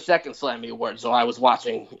love the second Slammy Awards, so I was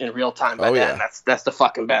watching in real time by then. Yeah. That's the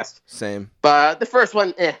fucking best. Same. But the first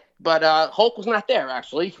one, But Hulk was not there,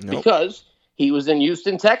 actually, because he was in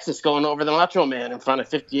Houston, Texas, going over the Macho Man in front of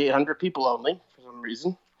 5,800 people only, for some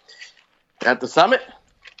reason, at the summit.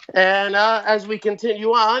 And as we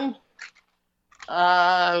continue on,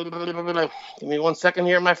 give me 1 second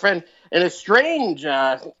here, my friend. And a strange,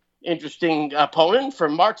 interesting opponent for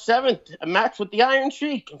March 7th, a match with the Iron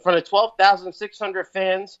Sheik in front of 12,600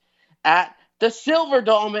 fans at the Silver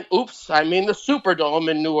Dome, the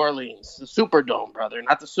Superdome in New Orleans. The Superdome, brother,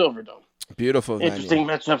 not the Silver Dome. Beautiful venue. Interesting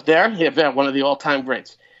matchup there. Yeah, one of the all-time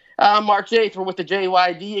greats. March 8th, we're with the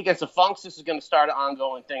JYD against the Funks. This is going to start an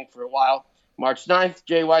ongoing thing for a while. March 9th,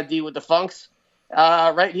 JYD with the Funks.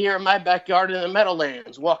 Right here in my backyard in the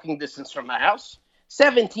Meadowlands, walking distance from my house.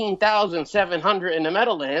 17,700 in the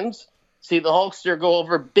Meadowlands. See the Hulkster go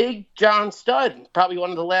over Big John Studd. Probably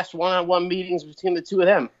one of the last one-on-one meetings between the two of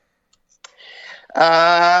them.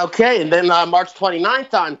 Okay, and then March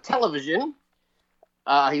 29th on television,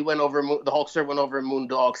 the Hulkster went over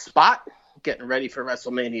Moondog Spot, getting ready for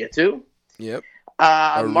WrestleMania 2. Yep.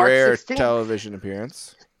 A rare 16th, television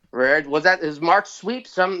appearance. Rare. Was that his March sweep?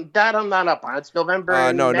 That I'm not up on. It's November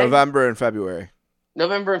and No, May? November and February.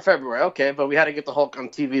 November and February. Okay, but we had to get the Hulk on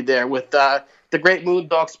TV there with the great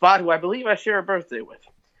Moondog Spot, who I believe I share a birthday with.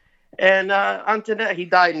 And on to that, he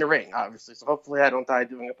died in the ring, obviously, so hopefully I don't die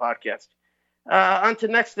doing a podcast. On to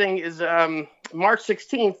the next thing is March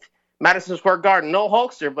 16th, Madison Square Garden. No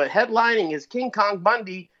Hulkster, but headlining is King Kong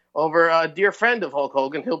Bundy over a dear friend of Hulk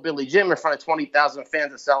Hogan, Hillbilly Jim, in front of 20,000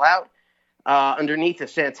 fans to sell out. Underneath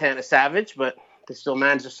is Santana Savage, but they still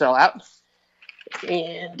managed to sell out.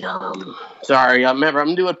 And, sorry, remember,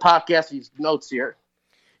 I'm doing podcast, these notes here.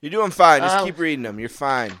 You're doing fine. Just keep reading them. You're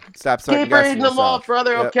fine. Stop starting Keep reading them off,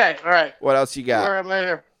 brother. Yep. Okay, all right. What else you got? Where am I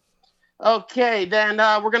here? Okay, then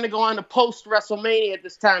we're going to go on to post-WrestleMania at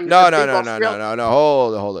this time. No.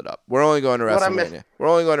 Hold it up. We're only going to WrestleMania. We're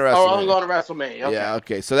only going to WrestleMania. Oh, we're only going to WrestleMania. Okay. Yeah,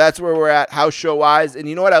 okay. So that's where we're at, house show-wise. And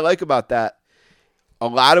you know what I like about that? A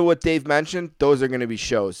lot of what Dave mentioned, those are going to be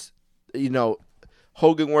shows. You know,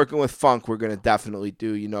 Hogan working with Funk, we're going to definitely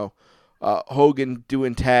do. Hogan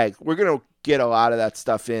doing tag. We're going to get a lot of that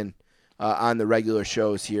stuff in on the regular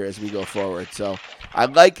shows here as we go forward. So I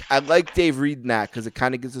like Dave reading that because it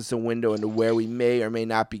kind of gives us a window into where we may or may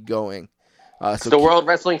not be going. So the World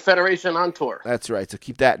Wrestling Federation on tour. That's right. So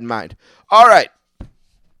keep that in mind. All right.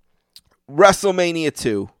 WrestleMania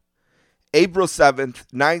 2, April 7th,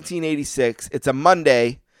 1986. It's a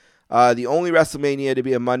Monday. The only WrestleMania to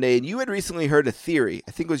be a Monday. And you had recently heard a theory.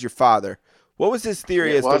 I think it was your father. What was his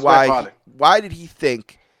theory as to why did he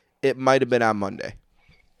think it might have been on Monday?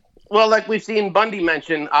 Well, like we've seen Bundy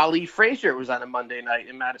mention, Ali Frazier was on a Monday night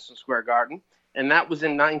in Madison Square Garden, and that was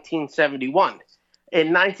in 1971.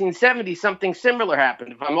 In 1970, something similar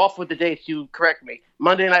happened. If I'm off with the dates, you correct me.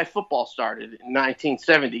 Monday Night Football started in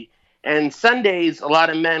 1970, and Sundays, a lot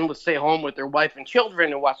of men would stay home with their wife and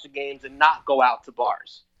children and watch the games and not go out to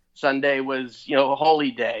bars. Sunday was, a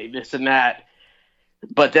holy day, this and that.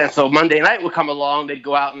 But then, so Monday night would come along, they'd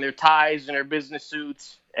go out in their ties and their business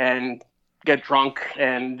suits and get drunk,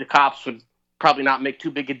 and the cops would probably not make too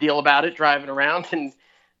big a deal about it, driving around and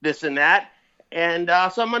this and that. And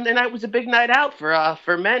so Monday night was a big night out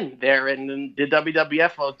for men there. And then the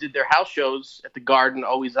WWF did their house shows at the Garden,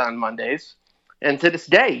 always on Mondays. And to this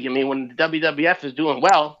day, when the WWF is doing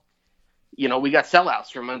well, we got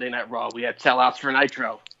sellouts for Monday Night Raw. We had sellouts for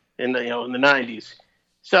Nitro in the 90s.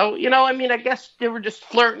 So, I guess they were just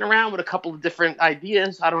flirting around with a couple of different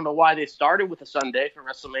ideas. I don't know why they started with a Sunday for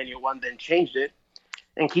WrestleMania 1, then changed it.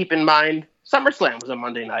 And keep in mind, SummerSlam was a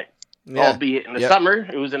Monday night, albeit in the summer.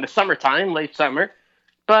 It was in the summertime, late summer.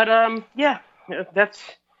 But,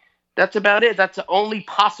 that's about it. That's the only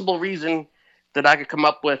possible reason that I could come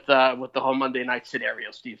up with the whole Monday night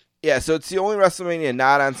scenario, Steve. Yeah, so it's the only WrestleMania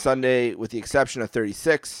not on Sunday with the exception of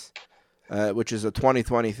 36. Which is a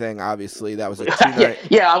 2020 thing, obviously. That was a 2-night.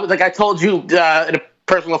 Yeah, I told you in a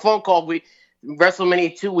personal phone call,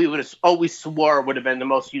 WrestleMania 2, we would have always swore would have been the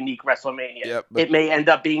most unique WrestleMania. Yep, it may end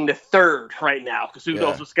up being the third right now, because who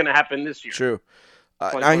knows what's going to happen this year. True.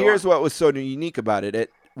 Now, here's what was so unique about it. It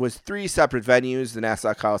was 3 separate venues, the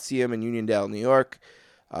Nassau Coliseum in Uniondale, New York,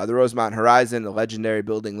 the Rosemont Horizon, the legendary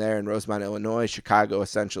building there in Rosemont, Illinois, Chicago,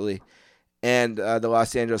 essentially, and the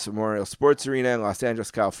Los Angeles Memorial Sports Arena in Los Angeles,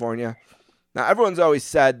 California. Now, everyone's always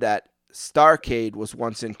said that Starrcade was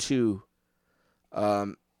once in 2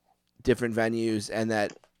 different venues, and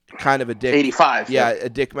that kind of a dick 85. Yeah, a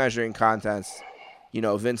dick measuring contest.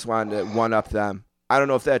 Vince wanted to one-up them. I don't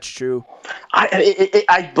know if that's true.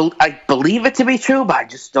 I believe it to be true, but I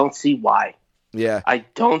just don't see why. Yeah. I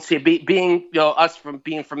don't see it being us from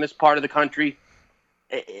this part of the country.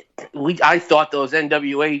 I thought those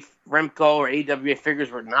NWA Remco or AWA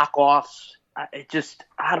figures were knockoffs.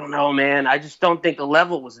 I don't know, man. I just don't think the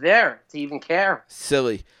level was there to even care.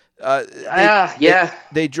 Silly.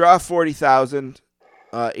 They draw 40,000,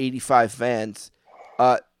 85 fans.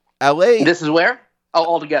 L.A. This is where? Oh,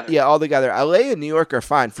 all together. Yeah, all together. L.A. and New York are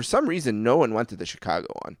fine. For some reason, no one went to the Chicago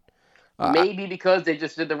one. Maybe because they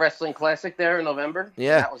just did the Wrestling Classic there in November.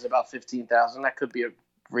 Yeah. That was about 15,000. That could be a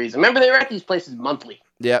reason. Remember, they were at these places monthly.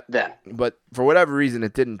 Yep. Then. But for whatever reason,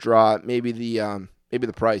 it didn't draw. Maybe the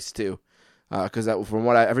price too. Because from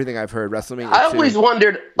everything I've heard, WrestleMania. I always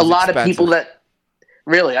wondered a lot expensive. of people that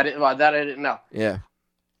really I didn't know. Yeah,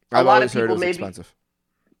 A lot of heard people it was maybe expensive.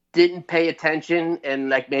 didn't pay attention and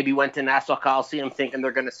maybe went to Nassau Coliseum thinking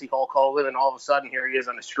they're going to see Hulk Hogan, and all of a sudden here he is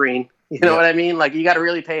on the screen. You know what I mean? You got to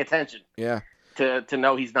really pay attention. Yeah. To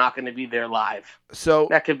know he's not going to be there live. So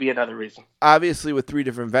that could be another reason. Obviously, with 3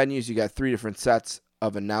 different venues, you got 3 different sets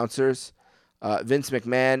of announcers. Vince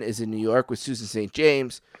McMahon is in New York with Susan St.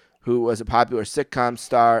 James, who was a popular sitcom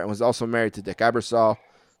star and was also married to Dick Ebersol.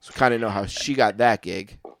 So kind of know how she got that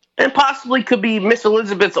gig. And possibly could be Miss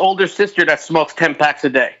Elizabeth's older sister that smokes 10 packs a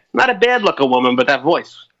day. Not a bad-looking woman, but that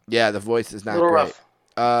voice. Yeah, the voice is not great. Rough.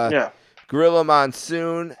 Yeah. Gorilla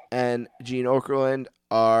Monsoon and Gene Okerlund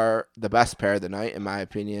are the best pair of the night, in my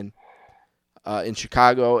opinion, in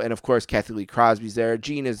Chicago. And, of course, Kathy Lee Crosby's there.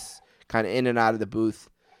 Gene is kind of in and out of the booth,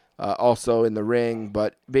 also in the ring.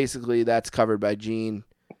 But basically that's covered by Gene,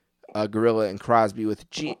 Gorilla, and Crosby,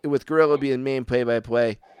 with Gorilla being main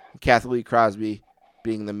play-by-play, and Kathy Lee Crosby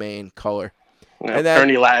being the main color. Yeah, and then,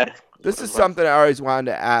 Ernie Ladd. This is something I always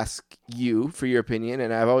wanted to ask you for your opinion,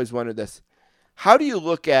 and I've always wondered this. How do you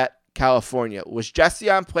look at California? Was Jesse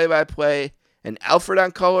on play-by-play and Alfred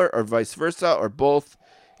on color, or vice versa, or both?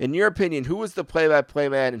 In your opinion, who was the play-by-play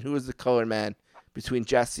man and who was the color man between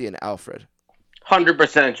Jesse and Alfred?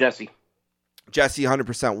 100% Jesse. Jesse,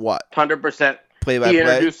 100% what? 100%. Play-by-play? He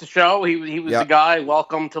introduced the show. He was the guy.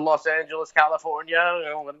 Welcome to Los Angeles, California.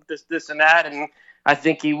 This and that. And I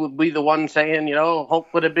think he would be the one saying,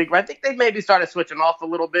 Hulk with a big... I think they maybe started switching off a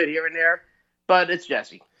little bit here and there, but it's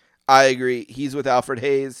Jesse. I agree. He's with Alfred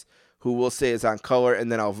Hayes, who we'll say is on color,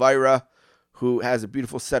 and then Elvira, who has a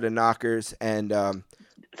beautiful set of knockers, and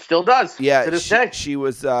still does. Yeah, to this day. She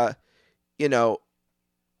was, a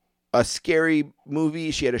scary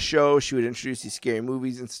movie. She had a show. She would introduce these scary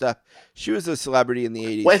movies and stuff. She was a celebrity in the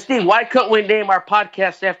 80s. Well, Steve, why couldn't we name our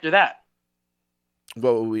podcast after that?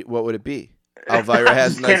 What would it be? Elvira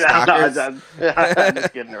has nice knockers. I'm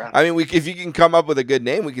just kidding around. I mean, if you can come up with a good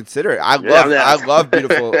name, we consider it. I love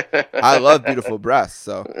beautiful breasts.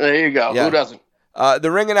 So there you go. Yeah. Who doesn't?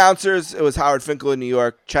 The ring announcers, it was Howard Finkel in New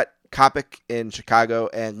York, Chet Kopic in Chicago,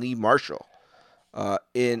 and Lee Marshall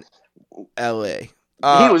in L.A.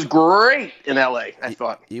 He was great in L.A., I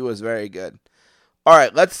thought. He was very good. All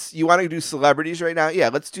right, you want to do celebrities right now? Yeah,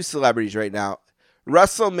 let's do celebrities right now.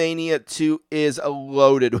 WrestleMania 2 is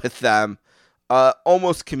loaded with them.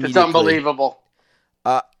 Almost comedically. It's unbelievable.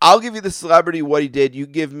 I'll give you the celebrity, what he did. You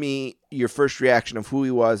give me your first reaction of who he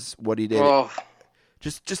was, what he did. Oh,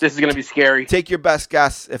 just this is going to be scary. Take your best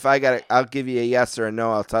guess. If I got it, I'll give you a yes or a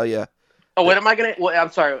no. I'll tell you. Oh, what am I going to?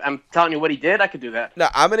 I'm sorry. I'm telling you what he did. I could do that. No,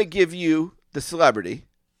 I'm going to give you the celebrity.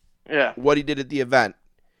 Yeah. What he did at the event.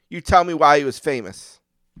 You tell me why he was famous.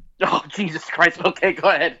 Oh, Jesus Christ. Okay, go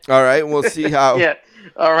ahead. All right, and we'll see how. Yeah.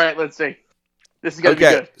 All right, let's see. This is going to be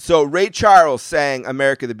good. So Ray Charles sang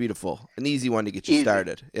America the Beautiful. An easy one to get you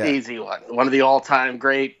started. Yeah. Easy one. One of the all-time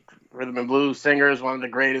great rhythm and blues singers, one of the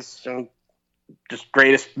greatest,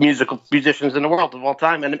 greatest musicians in the world of all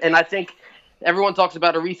time. And I think everyone talks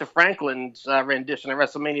about Aretha Franklin's rendition at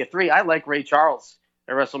WrestleMania 3. I like Ray Charles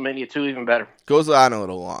at WrestleMania 2 even better. Goes on a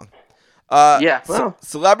little long. Yeah. Well.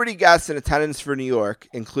 Celebrity guests in attendance for New York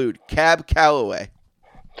include Cab Calloway.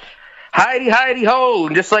 Heidi, Heidi, ho.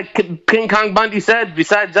 Just like King Kong Bundy said,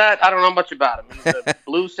 besides that, I don't know much about him. He's a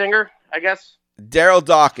blues singer, I guess. Daryl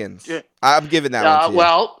Dawkins. Yeah. I'm giving that one to you.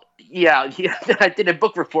 Well, yeah, I did a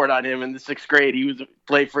book report on him in the 6th grade. He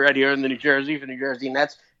played for here in the New Jersey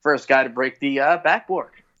Nets. First guy to break the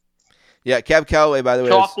backboard. Yeah, Cab Calloway, by the way.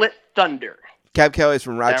 Chocolate Thunder. Cab Calloway's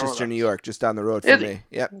from Rochester, New York, just down the road from me.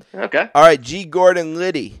 Yep. Okay. All right, G. Gordon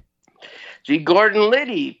Liddy. G. Gordon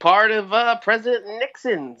Liddy, part of President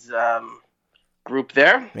Nixon's group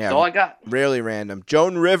there. Yeah, That's all I got. Really random.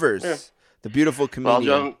 Joan Rivers, the beautiful comedian.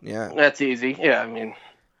 Well, yeah, that's easy. Yeah, I mean.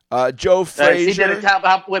 Joe Frazier.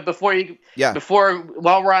 While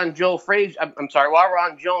we're on Joe Frazier, I'm sorry, while we're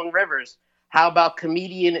on Joan Rivers, how about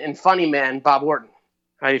comedian and funny man Bob Orton?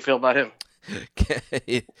 How do you feel about him?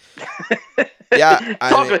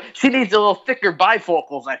 Yeah, she needs a little thicker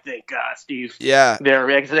bifocals, I think, Steve. Yeah.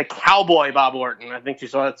 It's a cowboy Bob Orton. I think she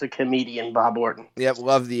saw it's a comedian Bob Orton. Yep,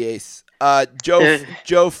 love the ace.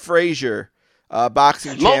 Joe Frazier,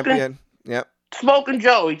 boxing champion. Yep. Smoking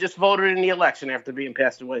Joe. He just voted in the election after being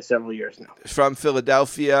passed away several years now. From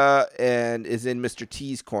Philadelphia and is in Mr.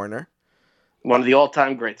 T's corner. One of the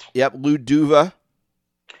all-time greats. Yep, Lou Duva.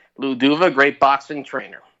 Lou Duva, great boxing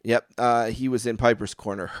trainer. Yep, he was in Piper's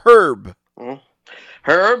corner. Herb. Mm-hmm.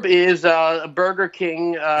 Herb is a Burger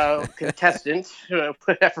King contestant.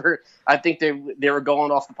 Whatever. I think they were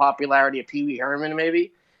going off the popularity of Pee Wee Herman,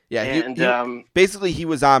 maybe. Yeah, basically he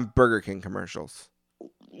was on Burger King commercials.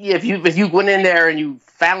 Yeah, if you went in there and you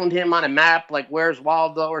found him on a map, like Where's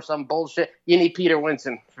Waldo or some bullshit, you need Peter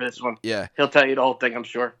Winston for this one. Yeah. He'll tell you the whole thing, I'm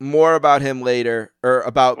sure. More about him later, or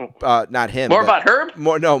about not him. More about Herb?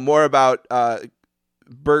 More about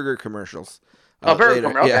burger commercials. Burger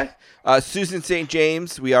commercial, okay. Yeah. Susan St.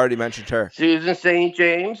 James, we already mentioned her. Susan St.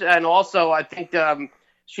 James, and also I think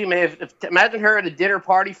she may have, imagine her at a dinner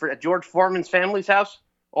party at George Foreman's family's house.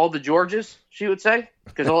 All the Georges, she would say,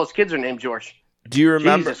 because all his kids are named George. Do you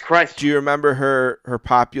remember? Jesus Christ! Do you remember her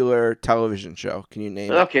popular television show? Can you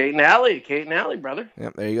name it? Kate Nally, brother.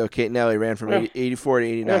 Yep, there you go. Kate Nally ran from 84 to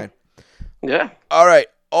 89. Yeah. All right.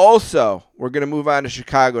 Also, we're gonna move on to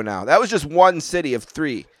Chicago now. That was just one city of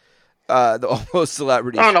three. The almost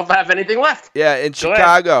celebrities. I don't know if I have anything left. Yeah, in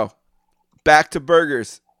Chicago, back to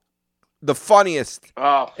burgers. The funniest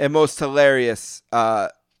and most hilarious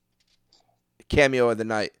cameo of the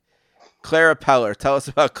night. Clara Peller. Tell us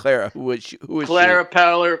about Clara. Who is Clara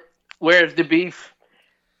Peller, Where's the Beef?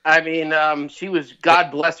 I mean, she was,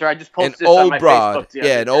 God bless her. I just posted this on my Facebook the other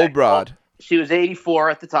day. An old broad. She was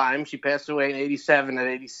 84 at the time. She passed away in 87 at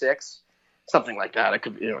 86. Something like that. I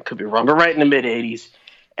could be wrong, but right in the mid-80s.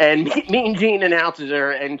 And Mean Gene announces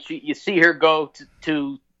her, and you see her go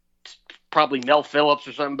to probably Mel Phillips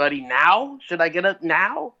or somebody. Now? Should I get up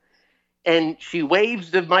now? And she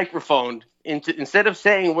waves the microphone instead of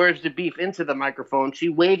saying "Where's the beef" into the microphone, she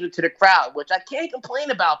waves it to the crowd, which I can't complain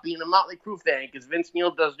about being a Motley Crue fan because Vince Neil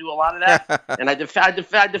does do a lot of that, and I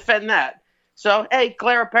defend that. So hey,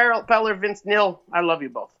 Clara Peller, Vince Neil, I love you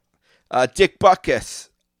both. Dick Butkus.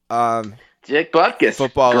 Dick Butkus,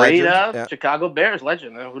 football great, legend, Chicago Bears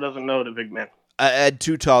legend. Who doesn't know the big man? Ed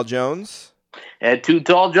Too Tall Jones. Ed Too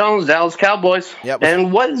Tall Jones, Dallas Cowboys. Yep.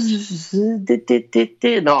 And no,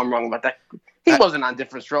 I'm wrong about that. He wasn't on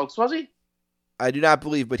Different Strokes, was he? I do not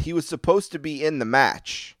believe, but he was supposed to be in the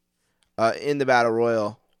match, in the Battle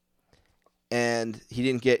Royal, and he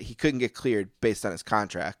couldn't get cleared based on his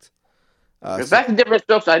contract. Back to Different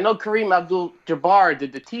Strokes, I know Kareem Abdul-Jabbar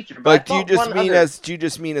did the teacher. But do you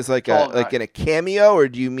just mean as like in a cameo, or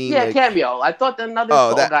do you mean cameo? I thought another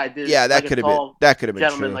tall guy did. Yeah, that could have been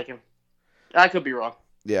gentleman true. Like him. I could be wrong.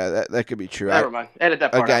 Yeah, that could be true. Never mind. Edit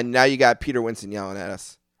that part out. Now you got Peter Winston yelling at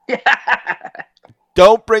us.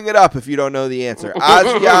 Don't bring it up if you don't know the answer.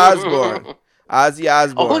 Ozzy Osbourne.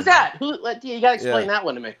 Oh, who's that? You gotta explain that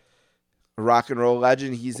one to me. Rock and roll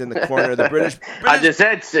legend. He's in the corner of the British. I just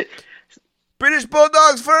said British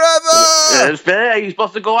Bulldogs forever. You're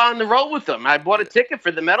supposed to go out on the road with them. I bought a ticket for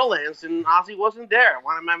the Meadowlands, and Ozzy wasn't there. I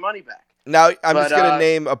wanted my money back. Now, I'm just going to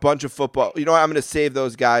name a bunch of football. You know what? I'm going to save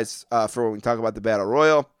those guys for when we talk about the Battle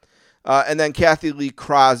Royal. And then Kathy Lee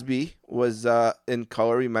Crosby was in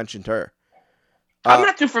color. We mentioned her. I'm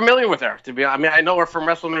not too familiar with her, to be honest. I mean, I know her from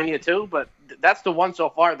WrestleMania 2, but that's the one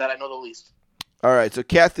so far that I know the least. All right, so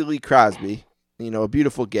Kathy Lee Crosby, a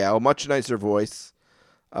beautiful gal, much nicer voice.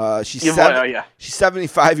 She's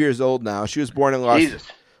 75 years old now. She was born in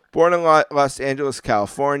Los Angeles,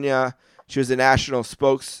 California. She was a national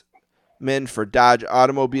spokesman for Dodge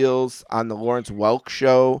Automobiles on the Lawrence Welk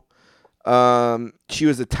Show. She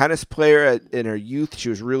was a tennis player in her youth. She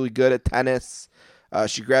was really good at tennis.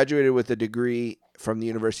 She graduated with a degree from the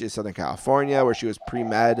University of Southern California, where she was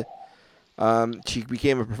pre-med. She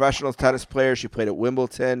became a professional tennis player. She played at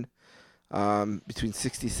Wimbledon between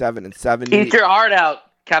 67 and 70. Eat your heart out,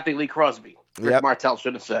 Kathy Lee Crosby. Rick Martel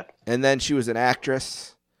should have said. And then she was an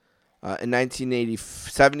actress. In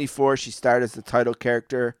 1974, she starred as the title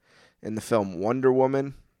character in the film Wonder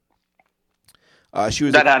Woman. Had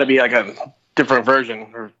to be like a different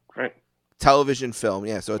version, right? Television film,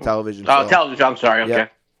 yeah. So a television film. Oh, television. I'm sorry. Okay.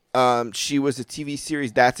 Yep. She was a TV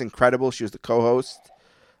series That's Incredible. She was the co-host,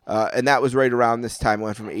 and that was right around this time.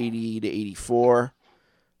 Went from 80 to 84.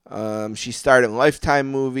 She starred in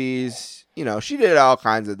Lifetime movies. She did all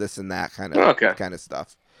kinds of this and that kind of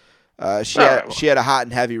stuff. She had a hot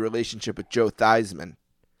and heavy relationship with Joe Theismann.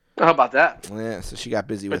 How about that? Yeah, so she got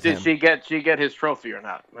busy with him. But did she get his trophy or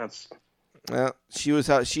not? Well, she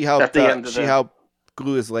helped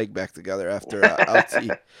glue his leg back together after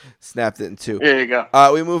LT snapped it in two. There you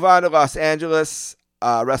go. We move on to Los Angeles,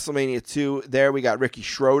 WrestleMania 2. There we got Ricky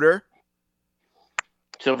Schroeder.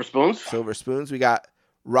 Silver Spoons. We got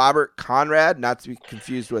Robert Conrad, not to be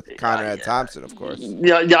confused with Conrad Thompson, of course.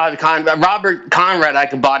 Robert Conrad, I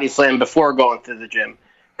could body slam before going to the gym.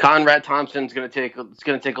 Conrad Thompson's gonna take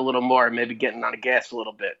a little more, maybe getting on the gas a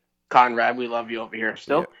little bit. Conrad, we love you over here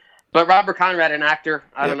still. Yeah. But Robert Conrad, an actor,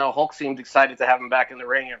 I don't know. Hulk seemed excited to have him back in the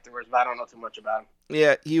ring afterwards, but I don't know too much about him.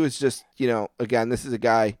 Yeah, he was just, again, this is a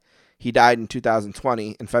guy, he died in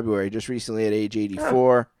 2020 in February, just recently at age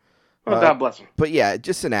 84. Well, God bless him. But yeah,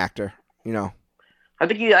 just an actor, I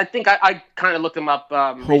think I kind of looked him up.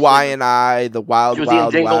 Hawaiian Eye, The Wild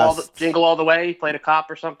Wild West. Jingle All the Way, he played a cop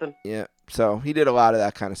or something. Yeah, so he did a lot of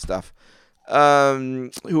that kind of stuff.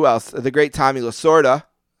 Who else? The great Tommy Lasorda.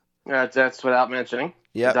 That's without mentioning.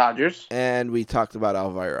 Yeah, Dodgers. And we talked about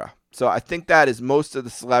Elvira. So I think that is most of the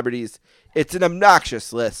celebrities. It's an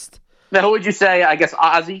obnoxious list. Now, who would you say? I guess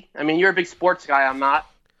Ozzy. I mean, you're a big sports guy. I'm not.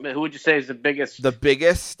 But who would you say is the biggest? The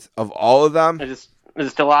biggest of all of them? Is it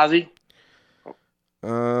still Ozzy?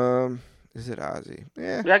 Is it Ozzy?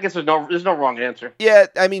 Yeah. I guess there's no wrong answer. Yeah,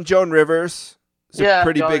 I mean Joan Rivers is a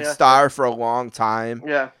pretty big star for a long time.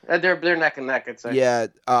 Yeah, they're neck and neck. I'd say. Yeah,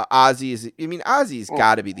 Ozzy's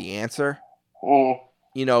got to be the answer.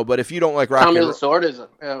 But if you don't like rock, Tommy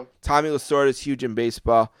Lasorda Tommy Lasorda is huge in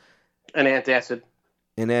baseball. And Antacid.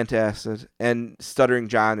 And Stuttering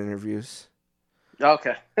John interviews.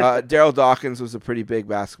 Okay. Daryl Dawkins was a pretty big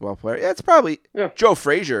basketball player. Yeah, it's probably Joe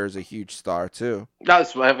Frazier is a huge star too.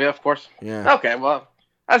 That's of course. Yeah. Okay, well,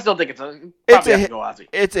 I still think it's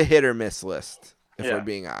a hit or miss list if we're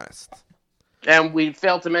being honest. And we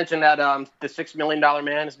failed to mention that the $6 million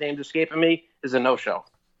man, his name's escaping me, is a no-show.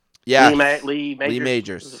 Yeah. Lee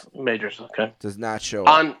Majors. Okay. Does not show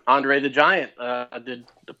up. Andre the Giant did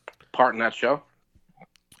the part in that show.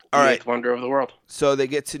 All right. Eighth wonder of the world. So they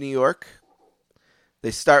get to New York.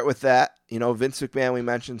 They start with that. Vince McMahon we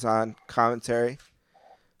mentioned on commentary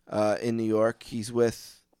in New York. He's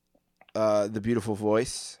with the beautiful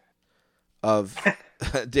voice of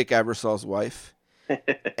Dick Ebersol's wife.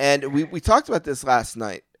 And we talked about this last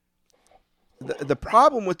night. The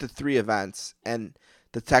problem with the three events, and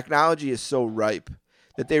the technology is so ripe,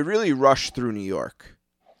 that they really rush through New York.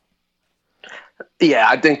 Yeah,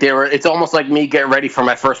 I think it's almost like me getting ready for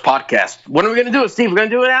my first podcast. When are we going to do it, Steve? We're going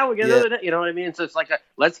to do it now? We're going to do it? You know what I mean? So it's like,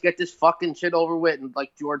 let's get this fucking shit over with. And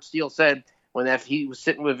like George Steele said, when he was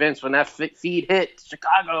sitting with Vince, when that feed hit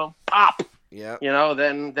Chicago, pop. Yeah.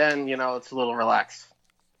 Then it's a little relaxed.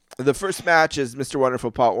 The first match is Mr.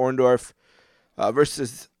 Wonderful Paul Orndorff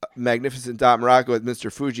versus Magnificent Don Morocco with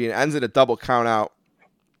Mr. Fuji, and it ends in a double count out.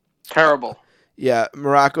 Terrible. Yeah,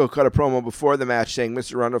 Morocco cut a promo before the match saying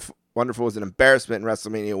Mr. Wonderful was an embarrassment in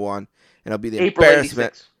WrestleMania 1, and it'll be the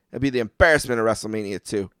embarrassment. 86. It'll be the embarrassment of WrestleMania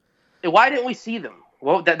 2. Why didn't we see them?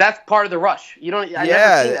 Well, that's part of the rush. I never seen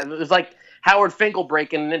that. It was like Howard Finkel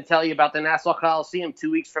breaking and then tell you about the Nassau Coliseum 2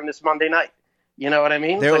 weeks from this Monday night. You know what I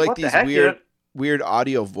mean? They're like these weird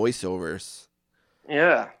audio voiceovers.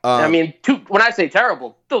 Yeah. When I say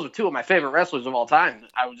terrible, those are two of my favorite wrestlers of all time.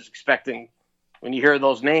 I was just expecting, when you hear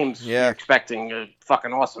those names, you're expecting a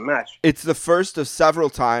fucking awesome match. It's the first of several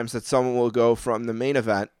times that someone will go from the main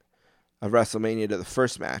event of WrestleMania to the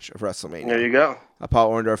first match of WrestleMania. There you go.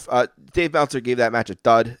 Paul Orndorff. Dave Meltzer gave that match a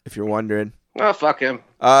dud, if you're wondering. Oh, fuck him.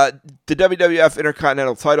 The WWF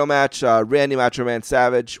Intercontinental title match, Randy Macho Man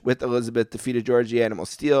Savage with Elizabeth defeated George the Animal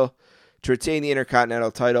Steel to retain the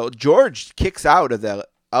Intercontinental title. George kicks out of the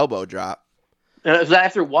elbow drop. Was that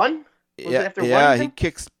after one? He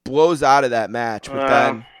blows out of that match,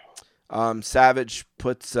 but then Savage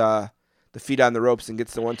puts the feet on the ropes and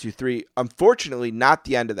gets the 1, 2, 3. Unfortunately, not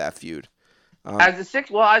the end of that feud. As a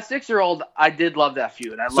 6-year-old, I did love that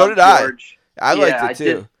feud. So did George. I liked it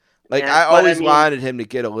too. I always wanted him to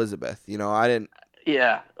get Elizabeth. I didn't.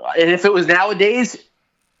 Yeah, and if it was nowadays,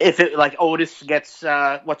 if it like Otis gets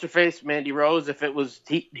what's her face, Mandy Rose, if it was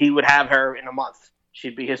he would have her in a month.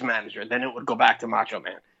 She'd be his manager. Then it would go back to Macho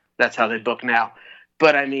Man. That's how they book now.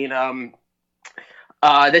 But I mean,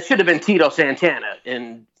 that should have been Tito Santana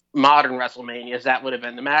in modern WrestleManias. That would have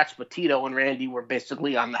been the match. But Tito and Randy were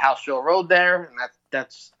basically on the house show road there, and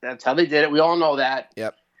that's how they did it. We all know that.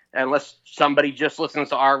 Yep. Unless somebody just listens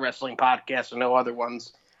to our wrestling podcast and no other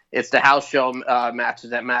ones, it's the house show matches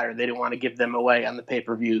that matter. They didn't want to give them away on the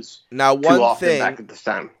pay-per-views. Now, back at this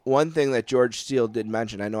time. One thing that George Steele did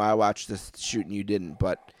mention, I know I watched this shoot and you didn't,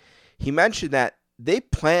 but he mentioned that they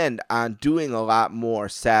planned on doing a lot more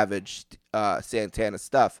Savage Santana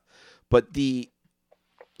stuff, but the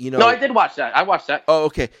No, I did watch that. I watched that. Oh,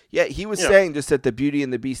 okay. Yeah, he was saying just that the Beauty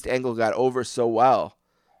and the Beast angle got over so well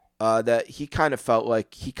that he kind of felt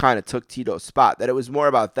like he kind of took Tito's spot. That it was more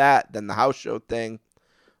about that than the house show thing.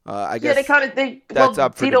 I guess that's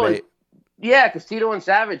up for debate. Because Tito and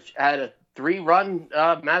Savage had a 3-run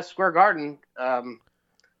Madison Square Garden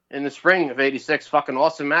in the spring of '86. Fucking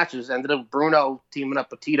awesome matches. Ended up Bruno teaming up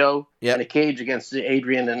with Tito in a cage against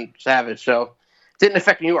Adrian and Savage. So didn't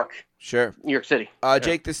affect New York. Sure. New York City.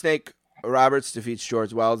 Jake the Snake Roberts defeats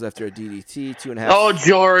George Wells after a DDT, 2.5. Oh,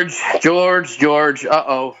 George.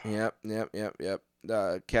 Uh-oh.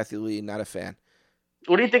 Yep. Kathy Lee, not a fan.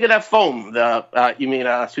 What do you think of that foam? You mean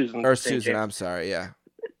Susan? Or Susan, I'm sorry, yeah.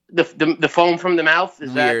 The foam from the mouth?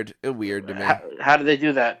 Is weird. Weird to me. How do they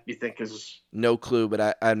do that, you think? No clue,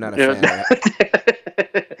 but I'm not a fan of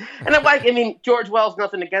that. And I'm like, George Wells,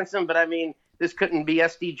 nothing against him, but this couldn't be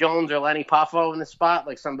SD Jones or Lenny Poffo in the spot,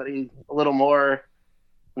 like somebody a little more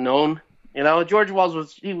known. George Wells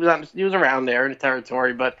was around there in the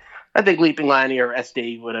territory, but I think Leaping Lanny or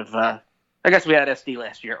SD would have. I guess we had SD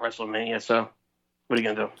last year at WrestleMania, so what are you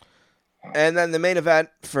gonna do? And then the main event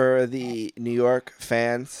for the New York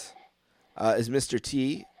fans is Mr.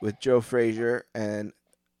 T with Joe Frazier and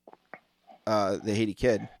the Haiti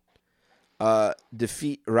Kid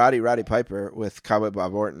defeat Roddy Piper with Cowboy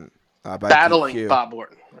Bob Orton. Battling DQ. Bob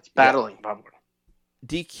Orton. That's battling Bob Orton.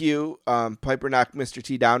 DQ, Piper knocked Mr.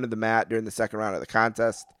 T down to the mat during the second round of the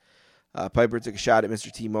contest. Piper took a shot at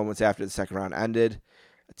Mr. T moments after the second round ended.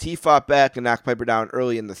 T fought back and knocked Piper down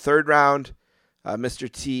early in the third round.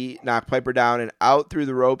 Mr. T knocked Piper down and out through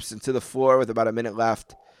the ropes and to the floor with about a minute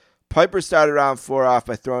left. Piper started round 4 off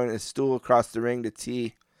by throwing his stool across the ring to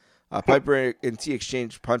T. Piper and T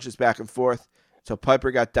exchanged punches back and forth until Piper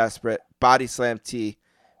got desperate, body slammed T.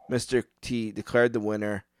 Mr. T declared the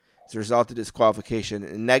winner. As a result of disqualification,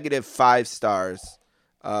 and -5 stars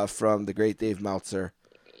from the great Dave Meltzer.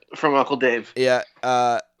 From Uncle Dave. Yeah,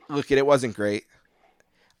 look, it wasn't great.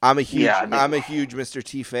 I'm a huge Mr.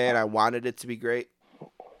 T fan. I wanted it to be great.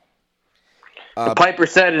 Piper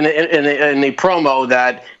said in the promo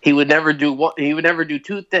that he would never do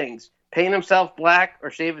two things: paint himself black or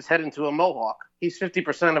shave his head into a mohawk. He's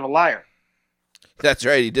 50% of a liar. That's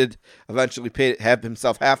right. He did eventually have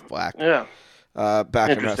himself half black. Yeah.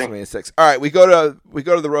 Back in WrestleMania 6. All right, we go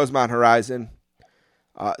to the Rosemont Horizon.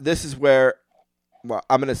 This is where,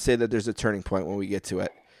 I'm going to say that there's a turning point when we get to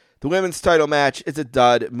it. The women's title match is a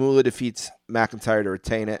dud. Moolah defeats McIntyre to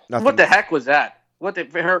retain it. What the heck was that?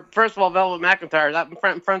 First of all, Velvet McIntyre.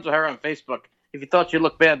 I'm friends with her on Facebook. If you thought you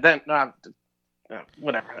looked bad then,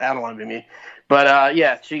 whatever. I don't want to be mean. But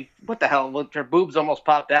what the hell? Look, her boobs almost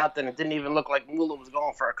popped out. Then it didn't even look like Moolah was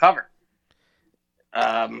going for a cover.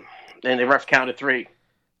 And the refs counted 3.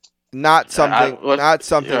 Not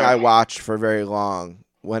something I watch for very long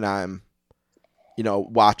when I'm,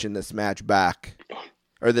 watching this match back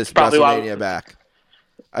or this WrestleMania back.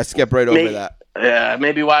 I skip right over that. Yeah,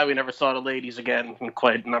 maybe why we never saw the ladies again in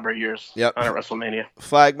quite a number of years. Yep. On a WrestleMania.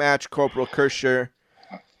 Flag match: Corporal Kirscher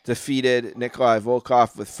defeated Nikolai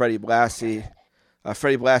Volkov with Freddie Blassie.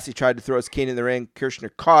 Freddie Blassie tried to throw his cane in the ring. Kirshner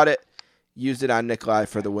caught it. Used it on Nikolai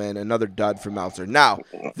for the win. Another dud for Meltzer. Now,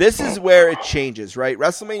 this is where it changes, right?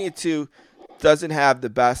 WrestleMania 2 doesn't have the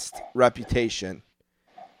best reputation.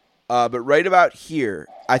 But right about here,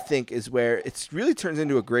 I think, is where it really turns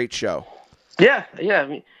into a great show. Yeah. I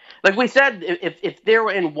mean, like we said, if they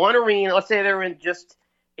were in one arena, let's say they were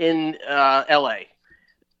in L.A.,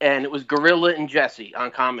 and it was Gorilla and Jesse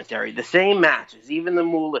on commentary, the same matches, even the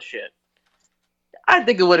Moolah shit, I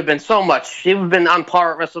think it would have been so much. It would have been on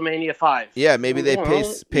par at WrestleMania 5. Yeah, maybe they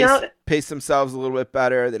pace themselves a little bit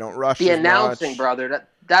better. They don't rush the as announcing, much. Brother.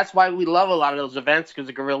 That's why we love a lot of those events, because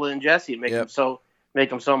of Gorilla and Jesse make them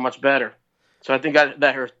so much better. So I think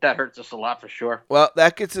that hurts us a lot for sure. Well,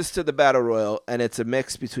 that gets us to the Battle Royal, and it's a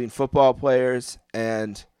mix between football players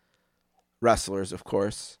and wrestlers, of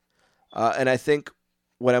course. And I think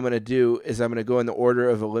what I'm going to do is I'm going to go in the order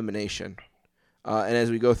of elimination. And as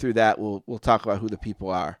we go through that, we'll talk about who the people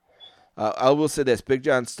are. I will say this. Big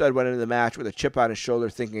John Studd went into the match with a chip on his shoulder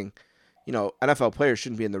thinking, NFL players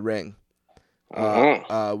shouldn't be in the ring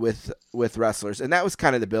with wrestlers. And that was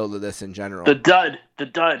kind of the build of this in general. The dud.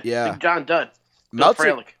 Yeah. Big John Dud.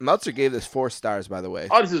 Meltzer gave this 4 stars, by the way.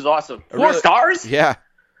 Oh, this is awesome. 4 stars? Yeah.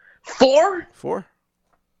 4? 4.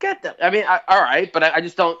 Get that. I mean, all right, but I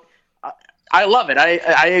just don't. I love it.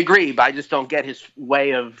 I agree, but I just don't get his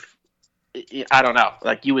way of. I don't know.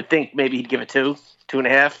 Like, you would think maybe he'd give it 2,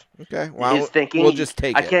 2.5. Okay. Well, his thinking. We'll just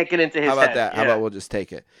take it. I can't get into his head. How about head. that? Yeah. How about we'll just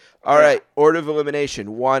take it? All right. Order of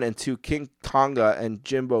elimination. 1 and 2. King Tonga and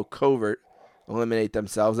Jimbo Covert eliminate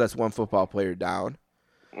themselves. That's 1 football player down.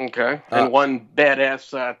 Okay. And one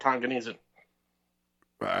badass Tonganese.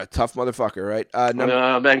 Tough motherfucker, right?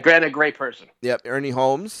 And granted, great person. Yep, Ernie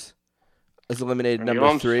Holmes is eliminated Ernie number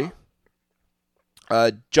Holmes. 3.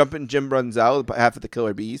 Jumpin' Jim Brunzell, half of the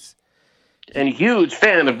Killer Bees. And huge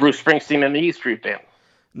fan of Bruce Springsteen and the E Street Band.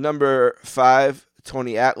 Number 5,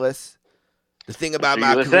 Tony Atlas. The thing about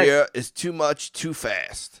my career is too much, too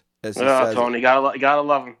fast. As he says Tony, gotta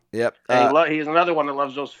love him. Yep. He's another one that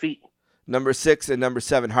loves those feet. Number 6 and number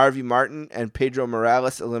 7, Harvey Martin and Pedro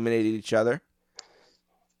Morales eliminated each other.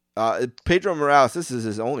 Pedro Morales, this is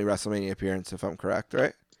his only WrestleMania appearance, if I'm correct,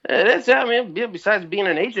 right? It is, yeah. I mean, besides being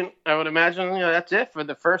an agent, I would imagine, that's it for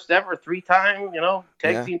the first ever 3-time,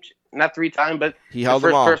 tag team. Not 3-time, but he held the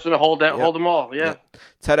first them all. person to hold them all. Yeah. Yep.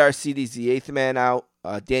 Ted Arcidi's the 8th man out.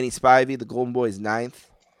 Danny Spivey, the Golden Boy's 9th.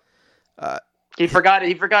 He forgot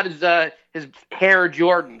his hair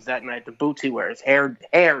Jordans that night. The boots he wears, hair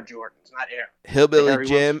Jordans, not hair. Hillbilly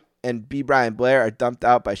Jim and B. Brian Blair are dumped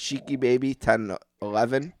out by Sheiky Baby,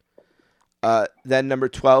 10-11. Then number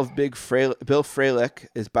 12, Bill Fralick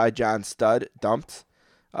is by John Studd, dumped.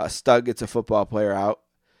 Studd gets a football player out.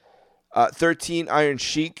 13, Iron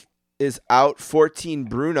Sheik is out. 14,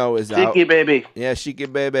 Bruno is out. Sheiky Baby. Yeah,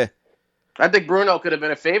 Sheiky Baby. I think Bruno could have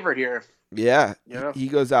been a favorite here. Yeah, he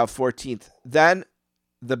goes out 14th. Then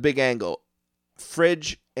the big angle.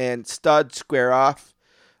 Fridge and Studd square off.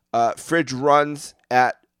 Fridge runs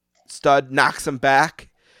at Studd, knocks him back.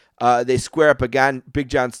 They square up again. Big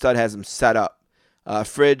John Studd has him set up.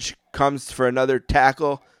 Fridge comes for another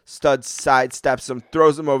tackle. Studd sidesteps him,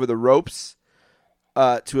 throws him over the ropes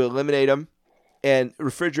to eliminate him. And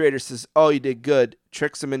Refrigerator says, "Oh, you did good."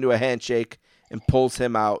 Tricks him into a handshake and pulls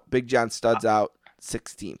him out. Big John Studd's out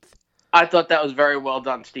 16th. I thought that was very well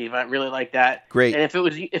done, Steve. I really like that. Great. And if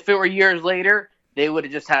it were years later, they would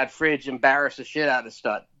have just had Fridge embarrass the shit out of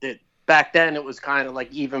Studd. Back then, it was kind of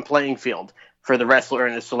like even playing field for the wrestler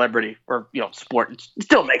and the celebrity, or sport. It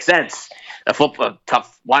still makes sense. A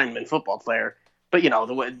tough lineman football player, but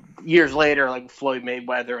years later, like Floyd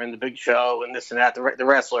Mayweather and the Big Show and this and that, the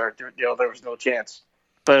wrestler, there was no chance.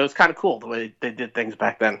 But it was kind of cool the way they did things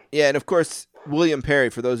back then. Yeah, and of course, William Perry,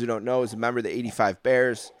 for those who don't know, is a member of the '85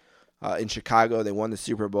 Bears in Chicago. They won the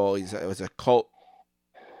Super Bowl. It was a cult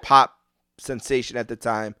pop sensation at the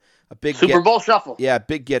time. A big Super Bowl shuffle. Yeah,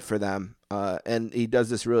 big get for them. And he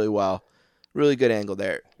does this really well. Really good angle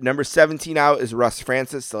there. Number 17 out is Russ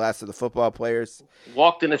Francis, the last of the football players.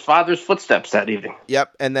 Walked in his father's footsteps that evening.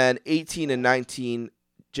 Yep, and then 18 and 19,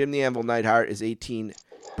 Jim the Anvil Neidhart is 18.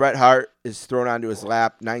 Bret Hart is thrown onto his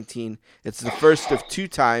lap, 19. It's the first of 2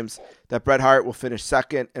 times that Bret Hart will finish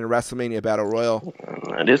second in a WrestleMania Battle Royal.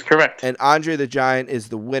 That is correct. And Andre the Giant is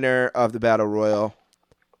the winner of the Battle Royal.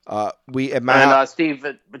 Steve,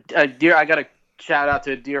 I got a shout out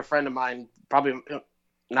to a dear friend of mine,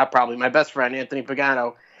 my best friend, Anthony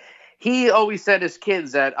Pagano. He always said as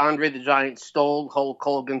kids that Andre the Giant stole Hulk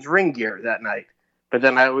Hogan's ring gear that night. But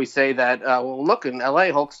then I always say that, look, in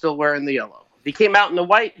L.A., Hulk's still wearing the yellow. If he came out in the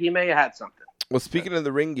white, he may have had something. Well, speaking of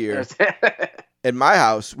the ring gear, in my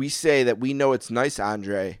house, we say that we know it's nice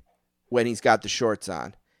Andre when he's got the shorts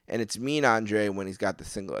on, and it's mean Andre when he's got the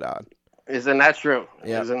singlet on. Isn't that true?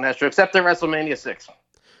 Yeah. Isn't that true? Except in WrestleMania 6.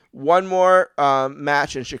 One more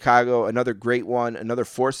match in Chicago, another great one, another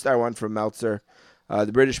 4-star one from Meltzer.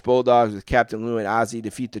 The British Bulldogs with Captain Lou and Ozzy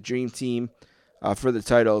defeat the Dream Team for the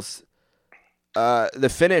titles.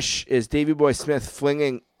 The finish is Davey Boy Smith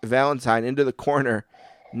flinging Valentine into the corner,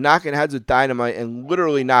 knocking heads with Dynamite, and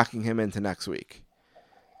literally knocking him into next week.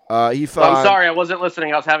 I'm sorry, I wasn't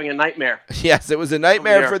listening. I was having a nightmare. Yes, it was a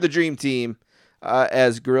nightmare for the Dream Team,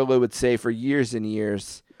 as Gorilla would say for years and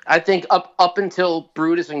years. I think up until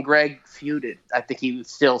Brutus and Greg feuded, I think he would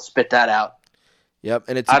still spit that out. Yep,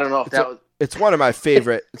 and I don't know if that was. It's one of my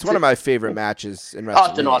favorite. It's one of my favorite matches in wrestling. Oh,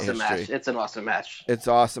 it's an awesome match. It's an awesome match. It's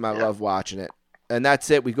awesome. I love watching it. And that's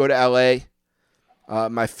it. We go to L.A.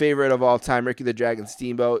 My favorite of all time, Ricky the Dragon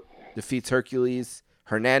Steamboat, defeats Hercules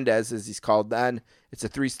Hernandez, as he's called then. It's a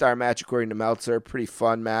 3-star match according to Meltzer. Pretty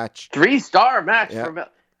fun match. 3-star match for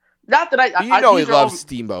Meltzer. Not that he loves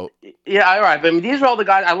Steamboat. Yeah, all right. But these are all the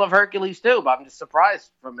guys. I love Hercules too, but I'm just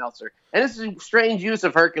surprised from Meltzer. And this is a strange use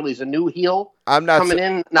of Hercules, a new heel coming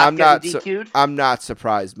in, not getting DQ'd. I'm not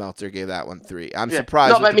surprised Meltzer gave that one 3. I'm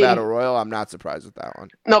surprised with the Battle Royal. I'm not surprised with that one.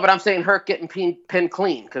 No, but I'm saying Herc getting pinned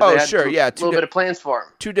clean. They had a little bit of plans for him.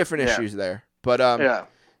 2 different issues there. But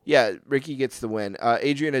Ricky gets the win.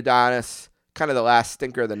 Adrian Adonis, kind of the last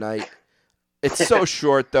stinker of the night. It's so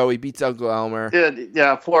short, though. He beats Uncle Elmer.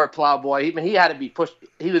 Yeah, poor Plowboy. He had to be pushed.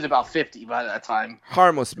 He was about 50 by that time.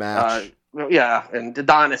 Harmless match. And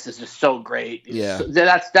Adonis is just so great. Yeah.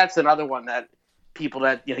 That's another one that people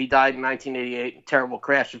that he died in 1988, terrible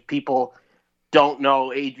crash. If people don't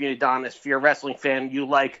know Adrian Adonis, if you're a wrestling fan, you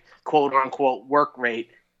like quote unquote work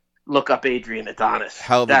rate, look up Adrian Adonis.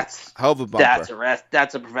 Hell of a bumper.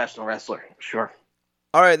 That's a professional wrestler, sure.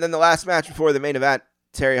 All right, then the last match before the main event,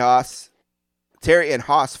 Terry and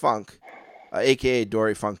Hoss Funk, a.k.a.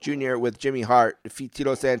 Dory Funk Jr., with Jimmy Hart, defeat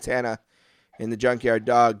Tito Santana and the Junkyard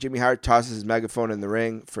Dog. Jimmy Hart tosses his megaphone in the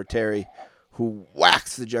ring for Terry, who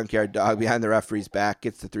whacks the Junkyard Dog behind the referee's back,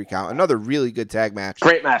 gets the 3 count. Another really good tag match.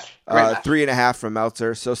 Great match. 3.5 from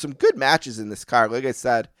Meltzer. So some good matches in this card. Like I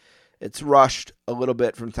said, it's rushed a little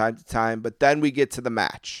bit from time to time, but then we get to the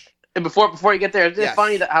match. And before you get there, it's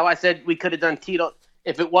funny that how I said we could have done Tito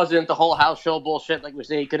if it wasn't the whole house show bullshit. Like we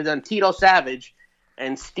say, you could have done Tito Savage,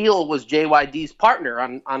 and Steele was JYD's partner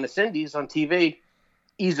on the Cindy's on TV.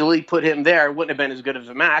 Easily put him there. It wouldn't have been as good as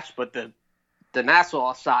a match, but the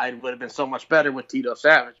Nassau side would have been so much better with Tito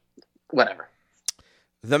Savage. Whatever.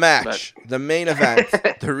 The match, the main event,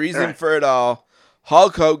 the reason for it all.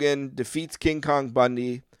 Hulk Hogan defeats King Kong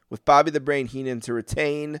Bundy with Bobby the Brain Heenan to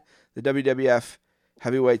retain the WWF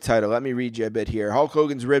heavyweight title. Let me read you a bit here. Hulk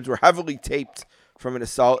Hogan's ribs were heavily taped from an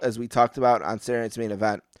assault, as we talked about on Saturday Night's Main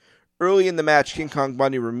Event. Early in the match, King Kong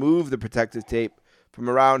Bundy removed the protective tape from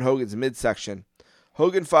around Hogan's midsection.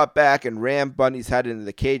 Hogan fought back and rammed Bundy's head into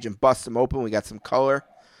the cage and busted him open. We got some color.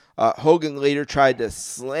 Hogan later tried to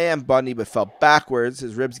slam Bundy but fell backwards.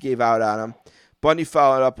 His ribs gave out on him. Bundy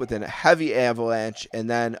followed up with a heavy avalanche and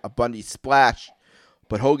then a Bundy splash.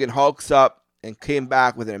 But Hogan hulks up and came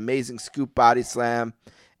back with an amazing scoop body slam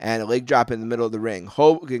and a leg drop in the middle of the ring.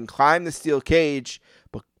 Hogan climbed the steel cage,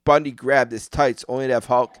 but Bundy grabbed his tights, only to have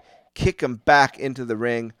Hulk kick him back into the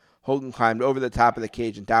ring. Hogan climbed over the top of the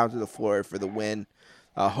cage and down to the floor for the win.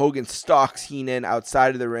 Hogan stalks Heenan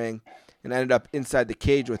outside of the ring and ended up inside the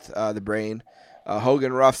cage with the Brain.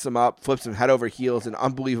 Hogan roughs him up, flips him head over heels, an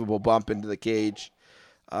unbelievable bump into the cage.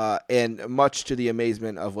 And much to the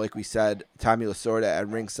amazement of, like we said, Tommy Lasorda at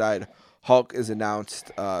ringside, Hulk is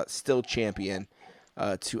announced still champion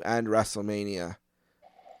to end WrestleMania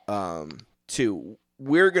 2.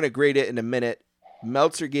 We're going to grade it in a minute.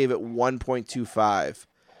 Meltzer gave it 1.25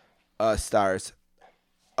 stars.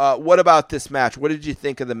 What about this match? What did you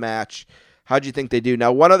think of the match? How did you think they do?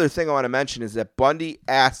 Now, one other thing I want to mention is that Bundy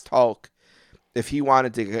asked Hulk if he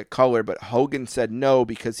wanted to get color, but Hogan said no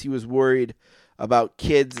because he was worried about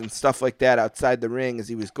kids and stuff like that outside the ring as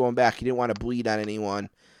he was going back. He didn't want to bleed on anyone.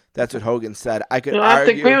 That's what Hogan said. I could I have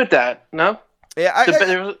to agree with that. No? Yeah, I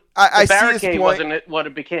the barricade see his point. Wasn't what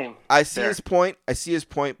it became. I see his point.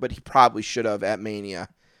 But he probably should have at Mania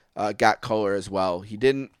got color as well. He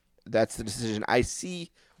didn't. That's the decision. I see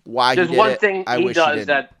why There's he did one it. thing I he wish does he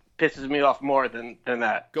that pisses me off more than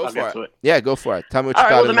that. Go I'll for get it. to it. Yeah, go for it. Tell me what you All right,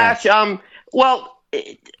 thought well, of the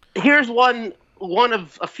match. Here's one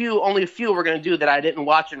of a few, only a few we're going to do that I didn't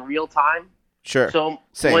watch in real time. Sure. So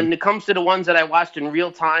Same. when it comes to the ones that I watched in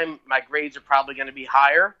real time, my grades are probably going to be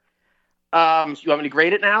higher. So you want me to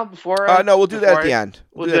grade it now before? No, we'll do that at the end.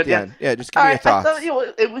 We'll do that at the end. Yeah, just give me your thoughts. I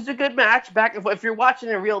thought, it was a good match. Back if you're watching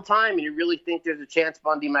in real time and you really think there's a chance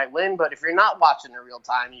Bundy might win, but if you're not watching in real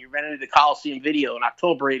time and you ran into the Coliseum video in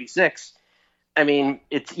October '86, I mean,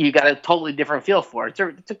 you got a totally different feel for it.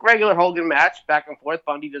 It's a regular Hogan match, back and forth.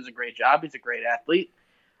 Bundy does a great job. He's a great athlete.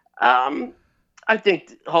 I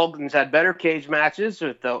think Hogan's had better cage matches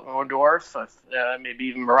with Orndorff, maybe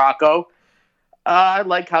even Morocco. I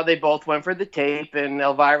like how they both went for the tape, and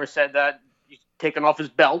Elvira said that he's taking off his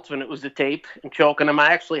belt when it was the tape and choking him.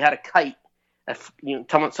 I actually had a kite. If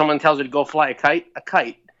someone tells you to go fly a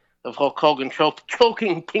kite of Hulk Hogan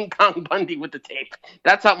choking King Kong Bundy with the tape.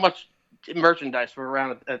 That's how much merchandise were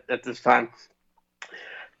around at this time.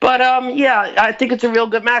 But I think it's a real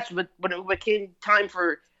good match. But when it became time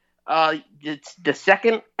for the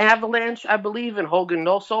second avalanche, I believe, and Hogan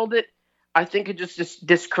no-sold it, I think it just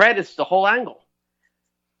discredits the whole angle.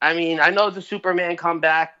 I mean, I know it's a Superman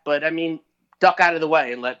comeback, but I mean, duck out of the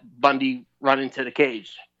way and let Bundy run into the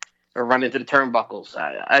cage or run into the turnbuckles.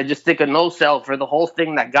 I just think a no-sell for the whole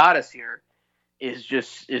thing that got us here is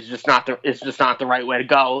just not the right way to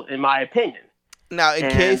go, in my opinion. Now, in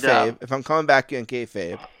kayfabe, if I'm coming back in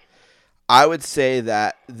kayfabe, I would say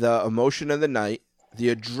that the emotion of the night,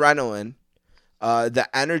 the adrenaline, the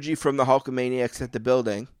energy from the Hulkamaniacs at the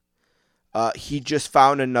building, he just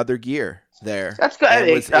found another gear there. That's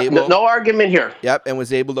good. No argument here. Yep, and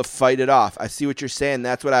was able to fight it off. I see what you're saying.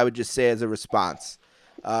 That's what I would just say as a response.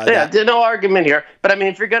 There's no argument here. But I mean,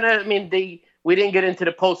 if you're gonna, we didn't get into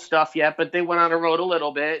the post stuff yet, but they went on the road a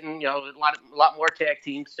little bit, and a lot more tag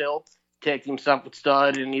teams still. Tag team stuff with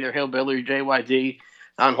Stud and either Hillbilly or JYD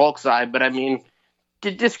on Hulk's side. But I mean,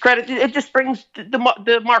 discredit. It just brings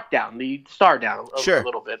the mark down, the star down a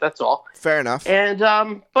little bit. That's all. Fair enough. And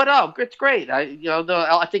but it's great. I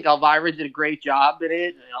think Elvira did a great job in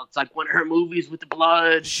it. It's like one of her movies with the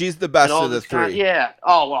blood. She's the best of the three. Yeah.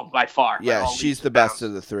 Oh well, by far. Yeah, she's the best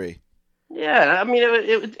of the three. Yeah, I mean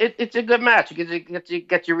it's a good match. It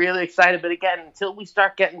gets you really excited. But again, until we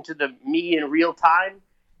start getting to the me in real time,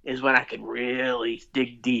 is when I can really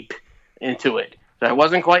dig deep into it. So I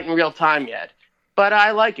wasn't quite in real time yet. But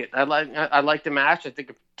I like it. I like the match. I think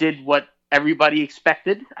it did what everybody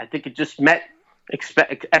expected. I think it just met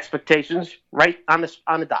expectations right on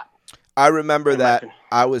the dot. I remember that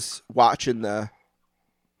I was watching the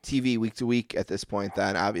TV week to week at this point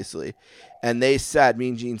then, obviously. And they said,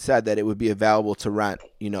 Mean Gene said that it would be available to rent,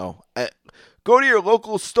 Go to your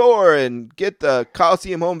local store and get the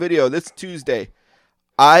Coliseum home video this Tuesday.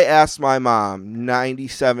 I asked my mom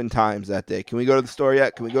 97 times that day, can we go to the store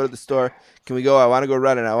yet? Can we go to the store? Can we go? I want to go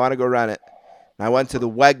rent it. And I went to the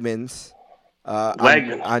Wegmans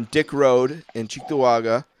on Dick Road in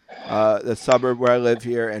Cheektowaga, the suburb where I live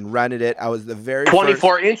here, and rented it. I was the very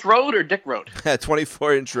 24-inch road or Dick Road?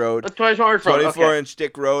 24-inch road. 24-inch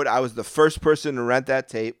Dick Road. I was the first person to rent that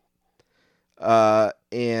tape.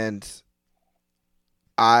 And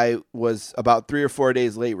I was about 3 or 4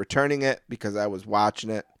 days late returning it because I was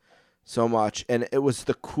watching it so much. And it was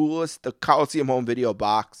the coolest, the Coliseum home video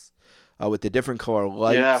box with the different color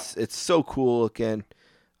lights. Yeah. It's so cool looking.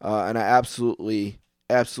 And I absolutely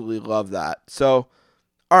love that. So,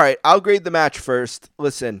 all right, I'll grade the match first.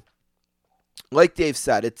 Listen, like Dave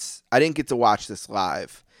said, I didn't get to watch this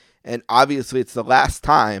live. And obviously it's the last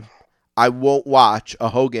time I won't watch a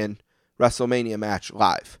Hogan WrestleMania match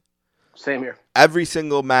live. Same here. Every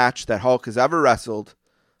single match that Hulk has ever wrestled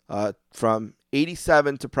from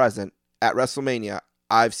 87 to present at WrestleMania,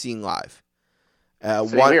 I've seen live. Same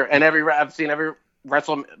here. And I've seen every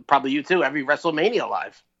probably you too, every WrestleMania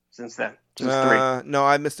live since then. Since 3. No,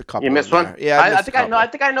 I missed a couple. You missed one? Yeah, I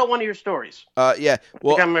think I know one of your stories. Yeah.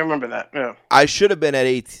 Well, I think I remember that. Yeah. I should have been at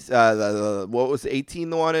 8. What was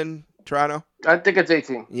 18? The one in Toronto? I think it's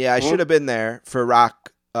 18. Yeah, I should have been there for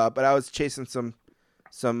Rock, but I was chasing some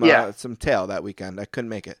tail that weekend. I couldn't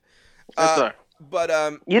make it. That's all right. But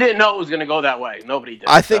you didn't know it was going to go that way. Nobody did.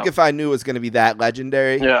 I think if I knew it was going to be that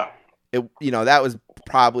legendary, yeah, that was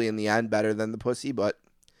probably in the end better than the pussy, but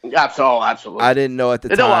absolutely. I didn't know at the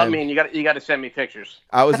time. No, I mean you got to send me pictures.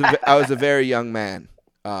 I was a very young man.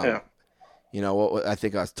 Yeah. I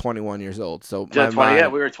think I was 21 years old. So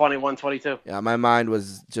we were 21, 22. Yeah, my mind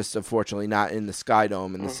was just unfortunately not in the Sky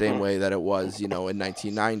Dome in the same way that it was, in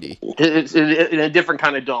 1990. It's in a different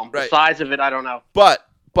kind of dome. Right. The size of it, I don't know. But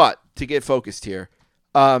to get focused here,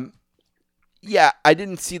 yeah, I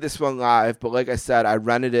didn't see this one live, but like I said, I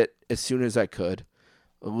rented it as soon as I could.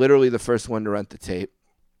 Literally the first one to rent the tape.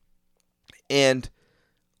 And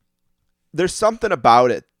there's something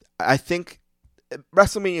about it. I think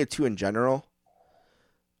WrestleMania 2 in general,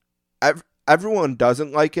 everyone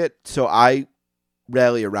doesn't like it, so I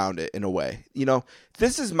rally around it in a way.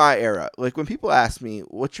 This is my era. Like when people ask me,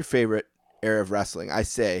 what's your favorite era of wrestling? I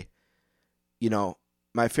say,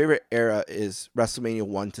 my favorite era is WrestleMania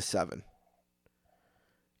 1 to 7.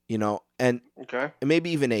 And okay, maybe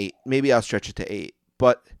even 8. Maybe I'll stretch it to 8.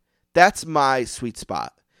 But that's my sweet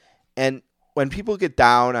spot. And when people get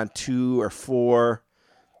down on 2 or 4,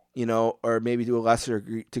 or maybe to a lesser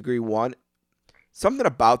degree 1, something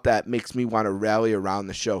about that makes me want to rally around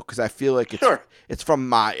the show because I feel like it's from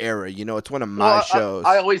my era. It's one of my shows.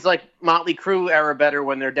 I always like Motley Crue era better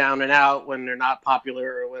when they're down and out, when they're not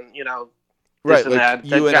popular, or when right. And like that.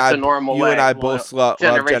 You and I both love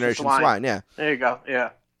Generation Swine. Yeah. There you go. Yeah.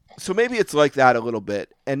 So maybe it's like that a little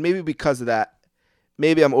bit, and maybe because of that,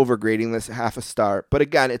 maybe I'm overgrading this half a star. But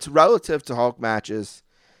again, it's relative to Hulk matches,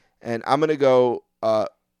 and I'm gonna go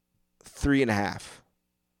 3.5.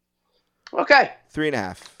 Okay.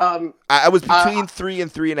 3.5. I was between 3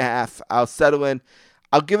 and 3.5. I'll settle in.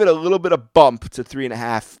 I'll give it a little bit of bump to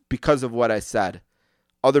 3.5 because of what I said.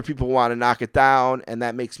 Other people want to knock it down, and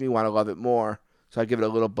that makes me want to love it more. So I give it a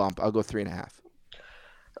little bump. I'll go 3.5.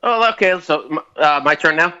 Oh, okay. So my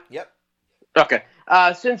turn now. Yep. Okay.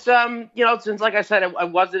 Since like I said, I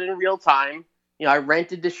wasn't in real time. I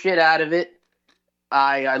rented the shit out of it.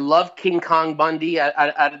 I love King Kong Bundy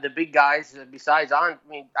out of the big guys. Besides, I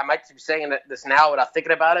might be saying this now without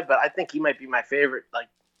thinking about it, but I think he might be my favorite, like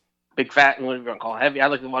big fat, what are you gonna call it, heavy. I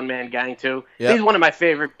like the one man gang too. Yep. He's one of my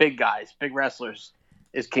favorite big guys, big wrestlers.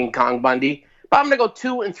 Is King Kong Bundy, but I'm gonna go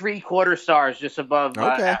 2 3/4 stars, just above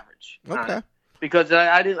average. Okay. Because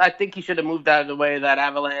I think he should have moved out of the way of that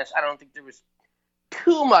avalanche. I don't think there was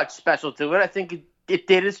too much special to it. I think it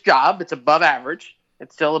did its job. It's above average.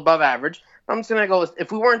 It's still above average. I'm just gonna go.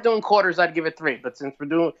 If we weren't doing quarters, I'd give it 3. But since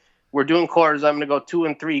we're doing quarters, I'm gonna go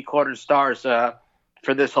 2 3/4 stars for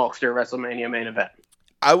this Hulkster WrestleMania main event.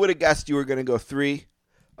 I would have guessed you were gonna go 3.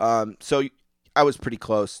 So I was pretty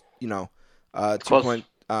close.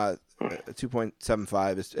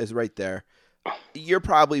 2.75 is right there. You're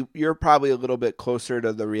probably a little bit closer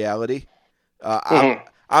to the reality. I'm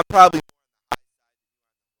probably.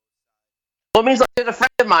 Well, it means like there's a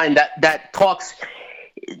friend of mine that talks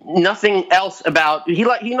nothing else about. He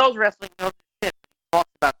knows wrestling. He knows shit. He talks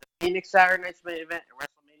about the Phoenix Saturday Night's main event and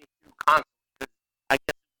WrestleMania 2 constantly. I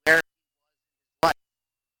guess where he was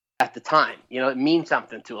at the time, it means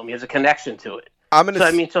something to him. He has a connection to it.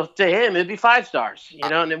 So to him, it'd be 5 stars,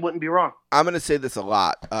 and it wouldn't be wrong. I'm going to say this a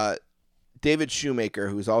lot. David Shoemaker,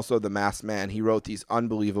 who's also the Masked Man, he wrote these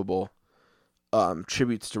unbelievable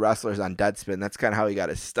tributes to wrestlers on Deadspin. That's kind of how he got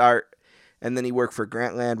his start. And then he worked for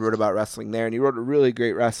Grantland, wrote about wrestling there, and he wrote a really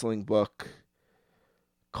great wrestling book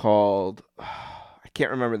called, I can't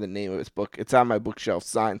remember the name of his book. It's on my bookshelf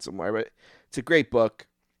signed somewhere, but it's a great book,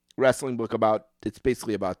 wrestling book it's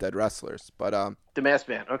basically about dead wrestlers. But The Masked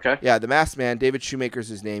Man, okay. Yeah, The Masked Man, David Shoemaker's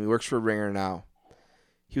his name. He works for Ringer now.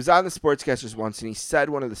 He was on the Sportscasters once, and he said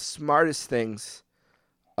one of the smartest things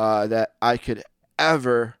that I could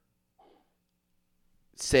ever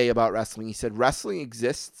say about wrestling. He said, wrestling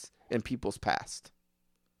exists in people's past.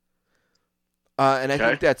 And I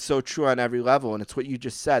think that's so true on every level, and it's what you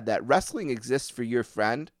just said, that wrestling exists for your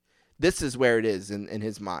friend. This is where it is in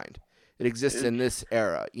his mind. It exists in this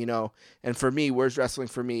era, And for me, where's wrestling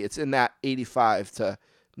for me? It's in that 85 to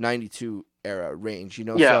 92 era range,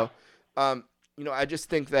 Yeah. So, I just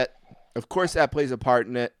think that, of course, that plays a part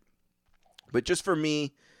in it. But just for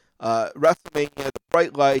me, WrestleMania, the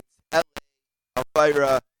bright lights, LA,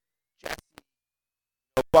 Elvira, Jesse,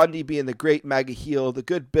 Bundy being the great mega heel, the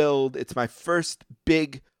good build. It's my first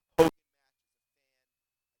big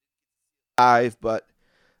live, but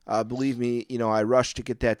believe me, I rushed to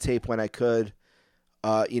get that tape when I could,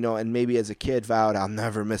 and maybe as a kid vowed I'll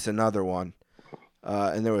never miss another one.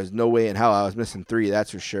 And there was no way in hell I was missing 3, that's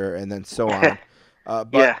for sure, and then so on.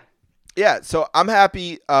 Yeah, so I'm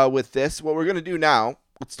happy with this. What we're going to do now,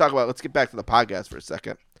 let's get back to the podcast for a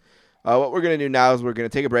second. What we're going to do now is we're going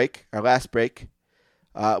to take a break, our last break.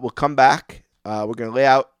 We'll come back. We're going to lay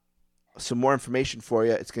out some more information for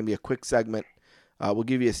you. It's going to be a quick segment. We'll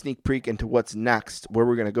give you a sneak peek into what's next, where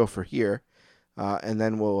we're going to go for here, and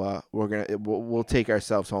then we'll take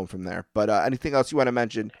ourselves home from there. But anything else you want to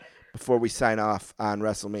mention before we sign off on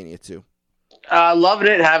WrestleMania 2? Loving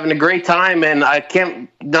it, having a great time, and not going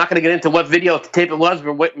to get into what videotape it was,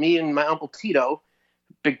 but what me and my Uncle Tito,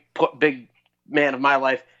 big man of my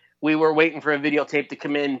life, we were waiting for a videotape to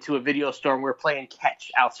come into a video store, and we were playing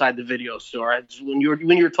catch outside the video store. When you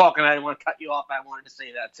were talking, I didn't want to cut you off. I wanted to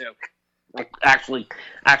say that too. Like actually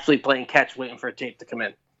playing catch, waiting for a tape to come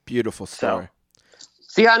in. Beautiful story. So,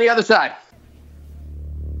 see you on the other side.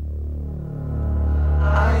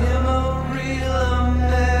 I am a real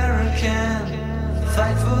American.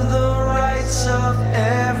 Fight for the rights of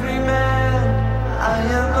every man. I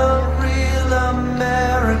am a real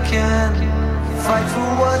American. Fight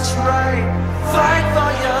for what's right. Fight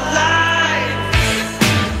for your life.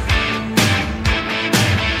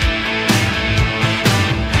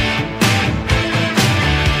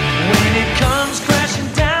 When it comes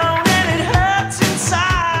crashing down and it hurts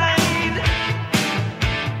inside.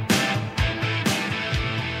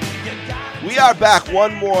 We are back.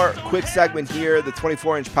 One more quick segment here, the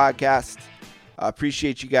 24-inch podcast.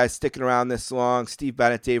 Appreciate you guys sticking around this long. Steve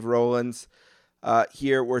Bennett, Dave Rowlands.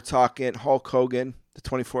 Here we're talking Hulk Hogan, the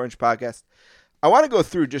 24-inch podcast. I want to go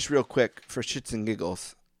through just real quick for shits and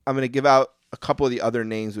giggles. I'm going to give out a couple of the other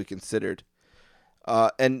names we considered.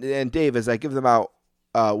 And Dave, as I give them out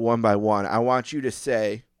one by one, I want you to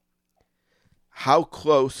say how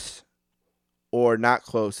close or not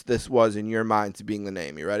close this was in your mind to being the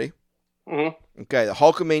name. You ready? Mm-hmm. Okay, the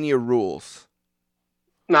Hulkamania rules.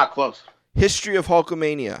 Not close. History of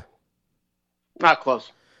Hulkamania. Not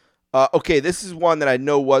close. Okay, this is one that I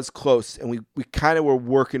know was close, and we kind of were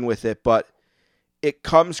working with it, but it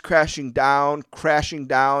comes crashing down,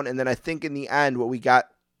 and then I think in the end what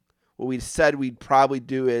we said we'd probably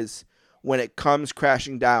do is when it comes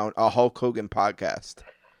crashing down, a Hulk Hogan podcast.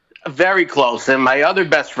 Very close, and my other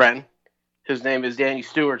best friend, his name is Danny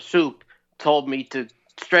Stewart Soup, told me to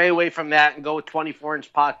stray away from that and go with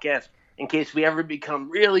 24-inch podcast in case we ever become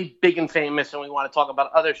really big and famous and we want to talk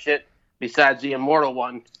about other shit besides the immortal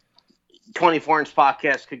one. 24-inch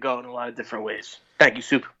podcast could go in a lot of different ways. Thank you,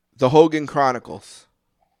 Soup. The Hogan Chronicles.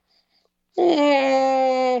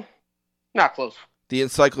 Not close. The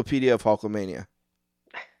Encyclopedia of Hulkamania.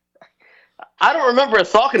 I don't remember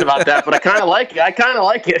us talking about that, but I kind of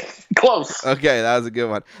like it. Close. Okay, that was a good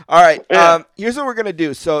one. All right, Yeah. here's what we're going to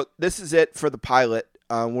do. So this is it for the pilot.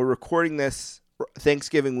 We're recording this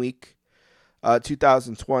Thanksgiving week,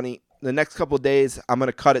 2020. The next couple of days, I'm going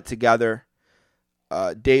to cut it together.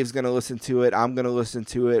 Dave's going to listen to it. I'm going to listen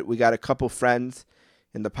to it. We got a couple friends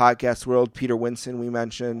in the podcast world. Peter Winson, we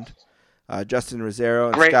mentioned. Justin Rosero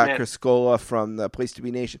and Great Scott man. Criscola from the Place to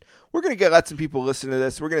Be Nation. We're going to let some people listen to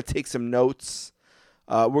this. We're going to take some notes.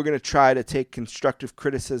 We're going to try to take constructive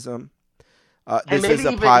criticism. This is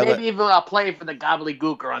a pilot. Maybe even I'll play for the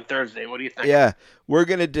gobbledygooker on Thursday. What do you think? Yeah, we're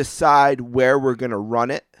going to decide where we're going to run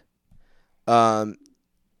it.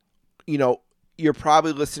 You're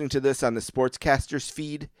probably listening to this on the Sportscasters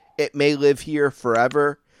feed. It may live here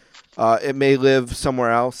forever. It may live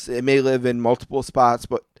somewhere else. It may live in multiple spots,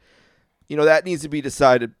 but that needs to be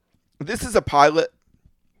decided. This is a pilot.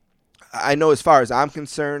 I know as far as I'm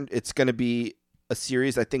concerned, it's going to be a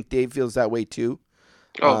series. I think Dave feels that way too.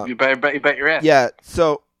 Oh, you bet your ass. Yeah.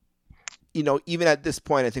 So, even at this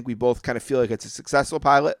point, I think we both kind of feel like it's a successful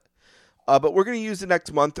pilot. But we're going to use the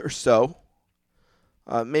next month or so.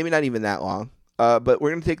 Maybe not even that long. But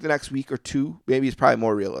we're going to take the next week or two. Maybe it's probably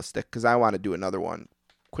more realistic because I want to do another one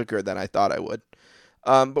quicker than I thought I would.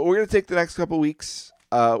 But we're going to take the next couple weeks.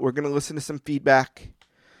 We're going to listen to some feedback.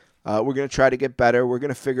 We're going to try to get better. We're going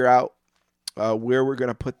to figure out where we're going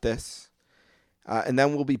to put this. And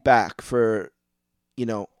then we'll be back for,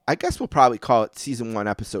 I guess we'll probably call it Season 1,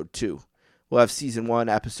 Episode 2. We'll have Season 1,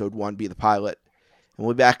 Episode 1 be the pilot. And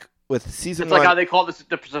we'll be back with Season 1. It's like how they call this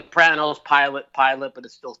the Sopranos pilot, but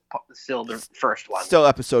it's still the first one. Still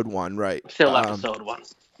Episode 1, right. Still Episode 1.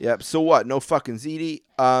 Yep. So what? No fucking ZD.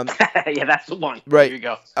 Yeah, that's the one. Right. There you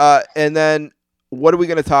go. And then what are we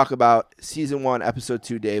going to talk about? Season 1, Episode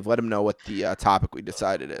 2, Dave. Let them know what the topic we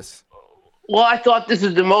decided is. Well, I thought this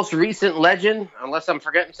is the most recent legend, unless I'm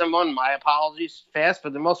forgetting someone. My apologies fast,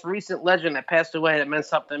 but the most recent legend that passed away that meant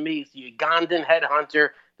something to me is the Ugandan headhunter,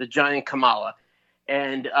 the giant Kamala.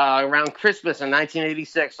 And around Christmas in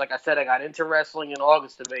 1986, like I said, I got into wrestling in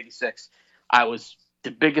August of 86. I was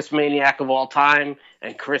the biggest maniac of all time,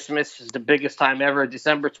 and Christmas is the biggest time ever.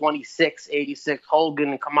 December 26, 86, Hogan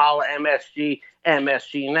and Kamala, MSG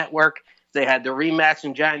Network. They had the rematch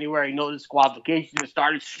in January, no disqualification. It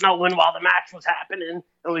started snowing while the match was happening,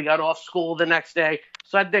 and we got off school the next day.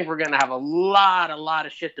 So I think we're going to have a lot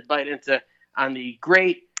of shit to bite into on the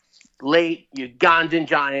great, late Ugandan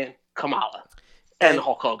giant Kamala and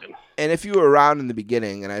Hulk Hogan. And if you were around in the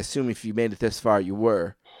beginning, and I assume if you made it this far, you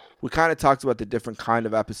were, we kind of talked about the different kind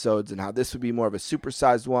of episodes and how this would be more of a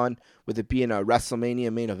supersized one, with it being a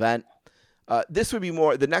WrestleMania main event. This would be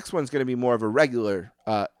more. The next one's going to be more of a regular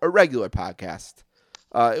podcast.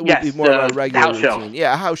 It would be more of a regular house routine. Show.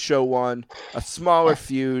 Yeah, a house show one, a smaller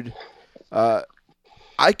feud.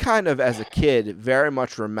 I kind of, as a kid, very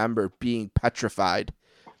much remember being petrified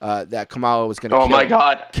that Kamala was going to. Oh my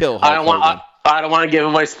God! Kill Hulk Hogan. I don't want to give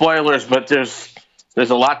away spoilers, but there's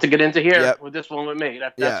a lot to get into here with this one with me.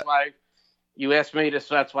 That's why you asked me this.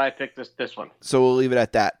 That's why I picked this one. So we'll leave it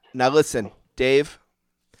at that. Now listen, Dave.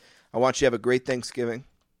 I want you to have a great Thanksgiving.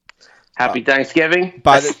 Happy Thanksgiving.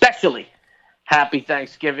 Especially happy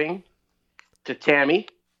Thanksgiving to Tammy,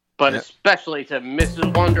 but especially to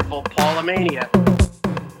Mrs. Wonderful Paula Mania.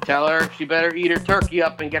 Tell her she better eat her turkey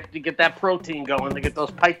up and get that protein going to get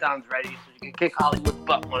those pythons ready so she can kick Hollywood's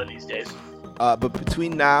butt one of these days. But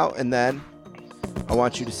between now and then, I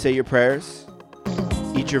want you to say your prayers,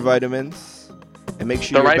 eat your vitamins, and make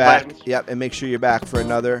sure you're back. Vitamins. Yep, and make sure you're back for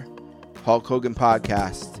another Hulk Hogan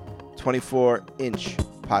podcast. 24-inch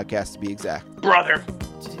podcast to be exact. Brother.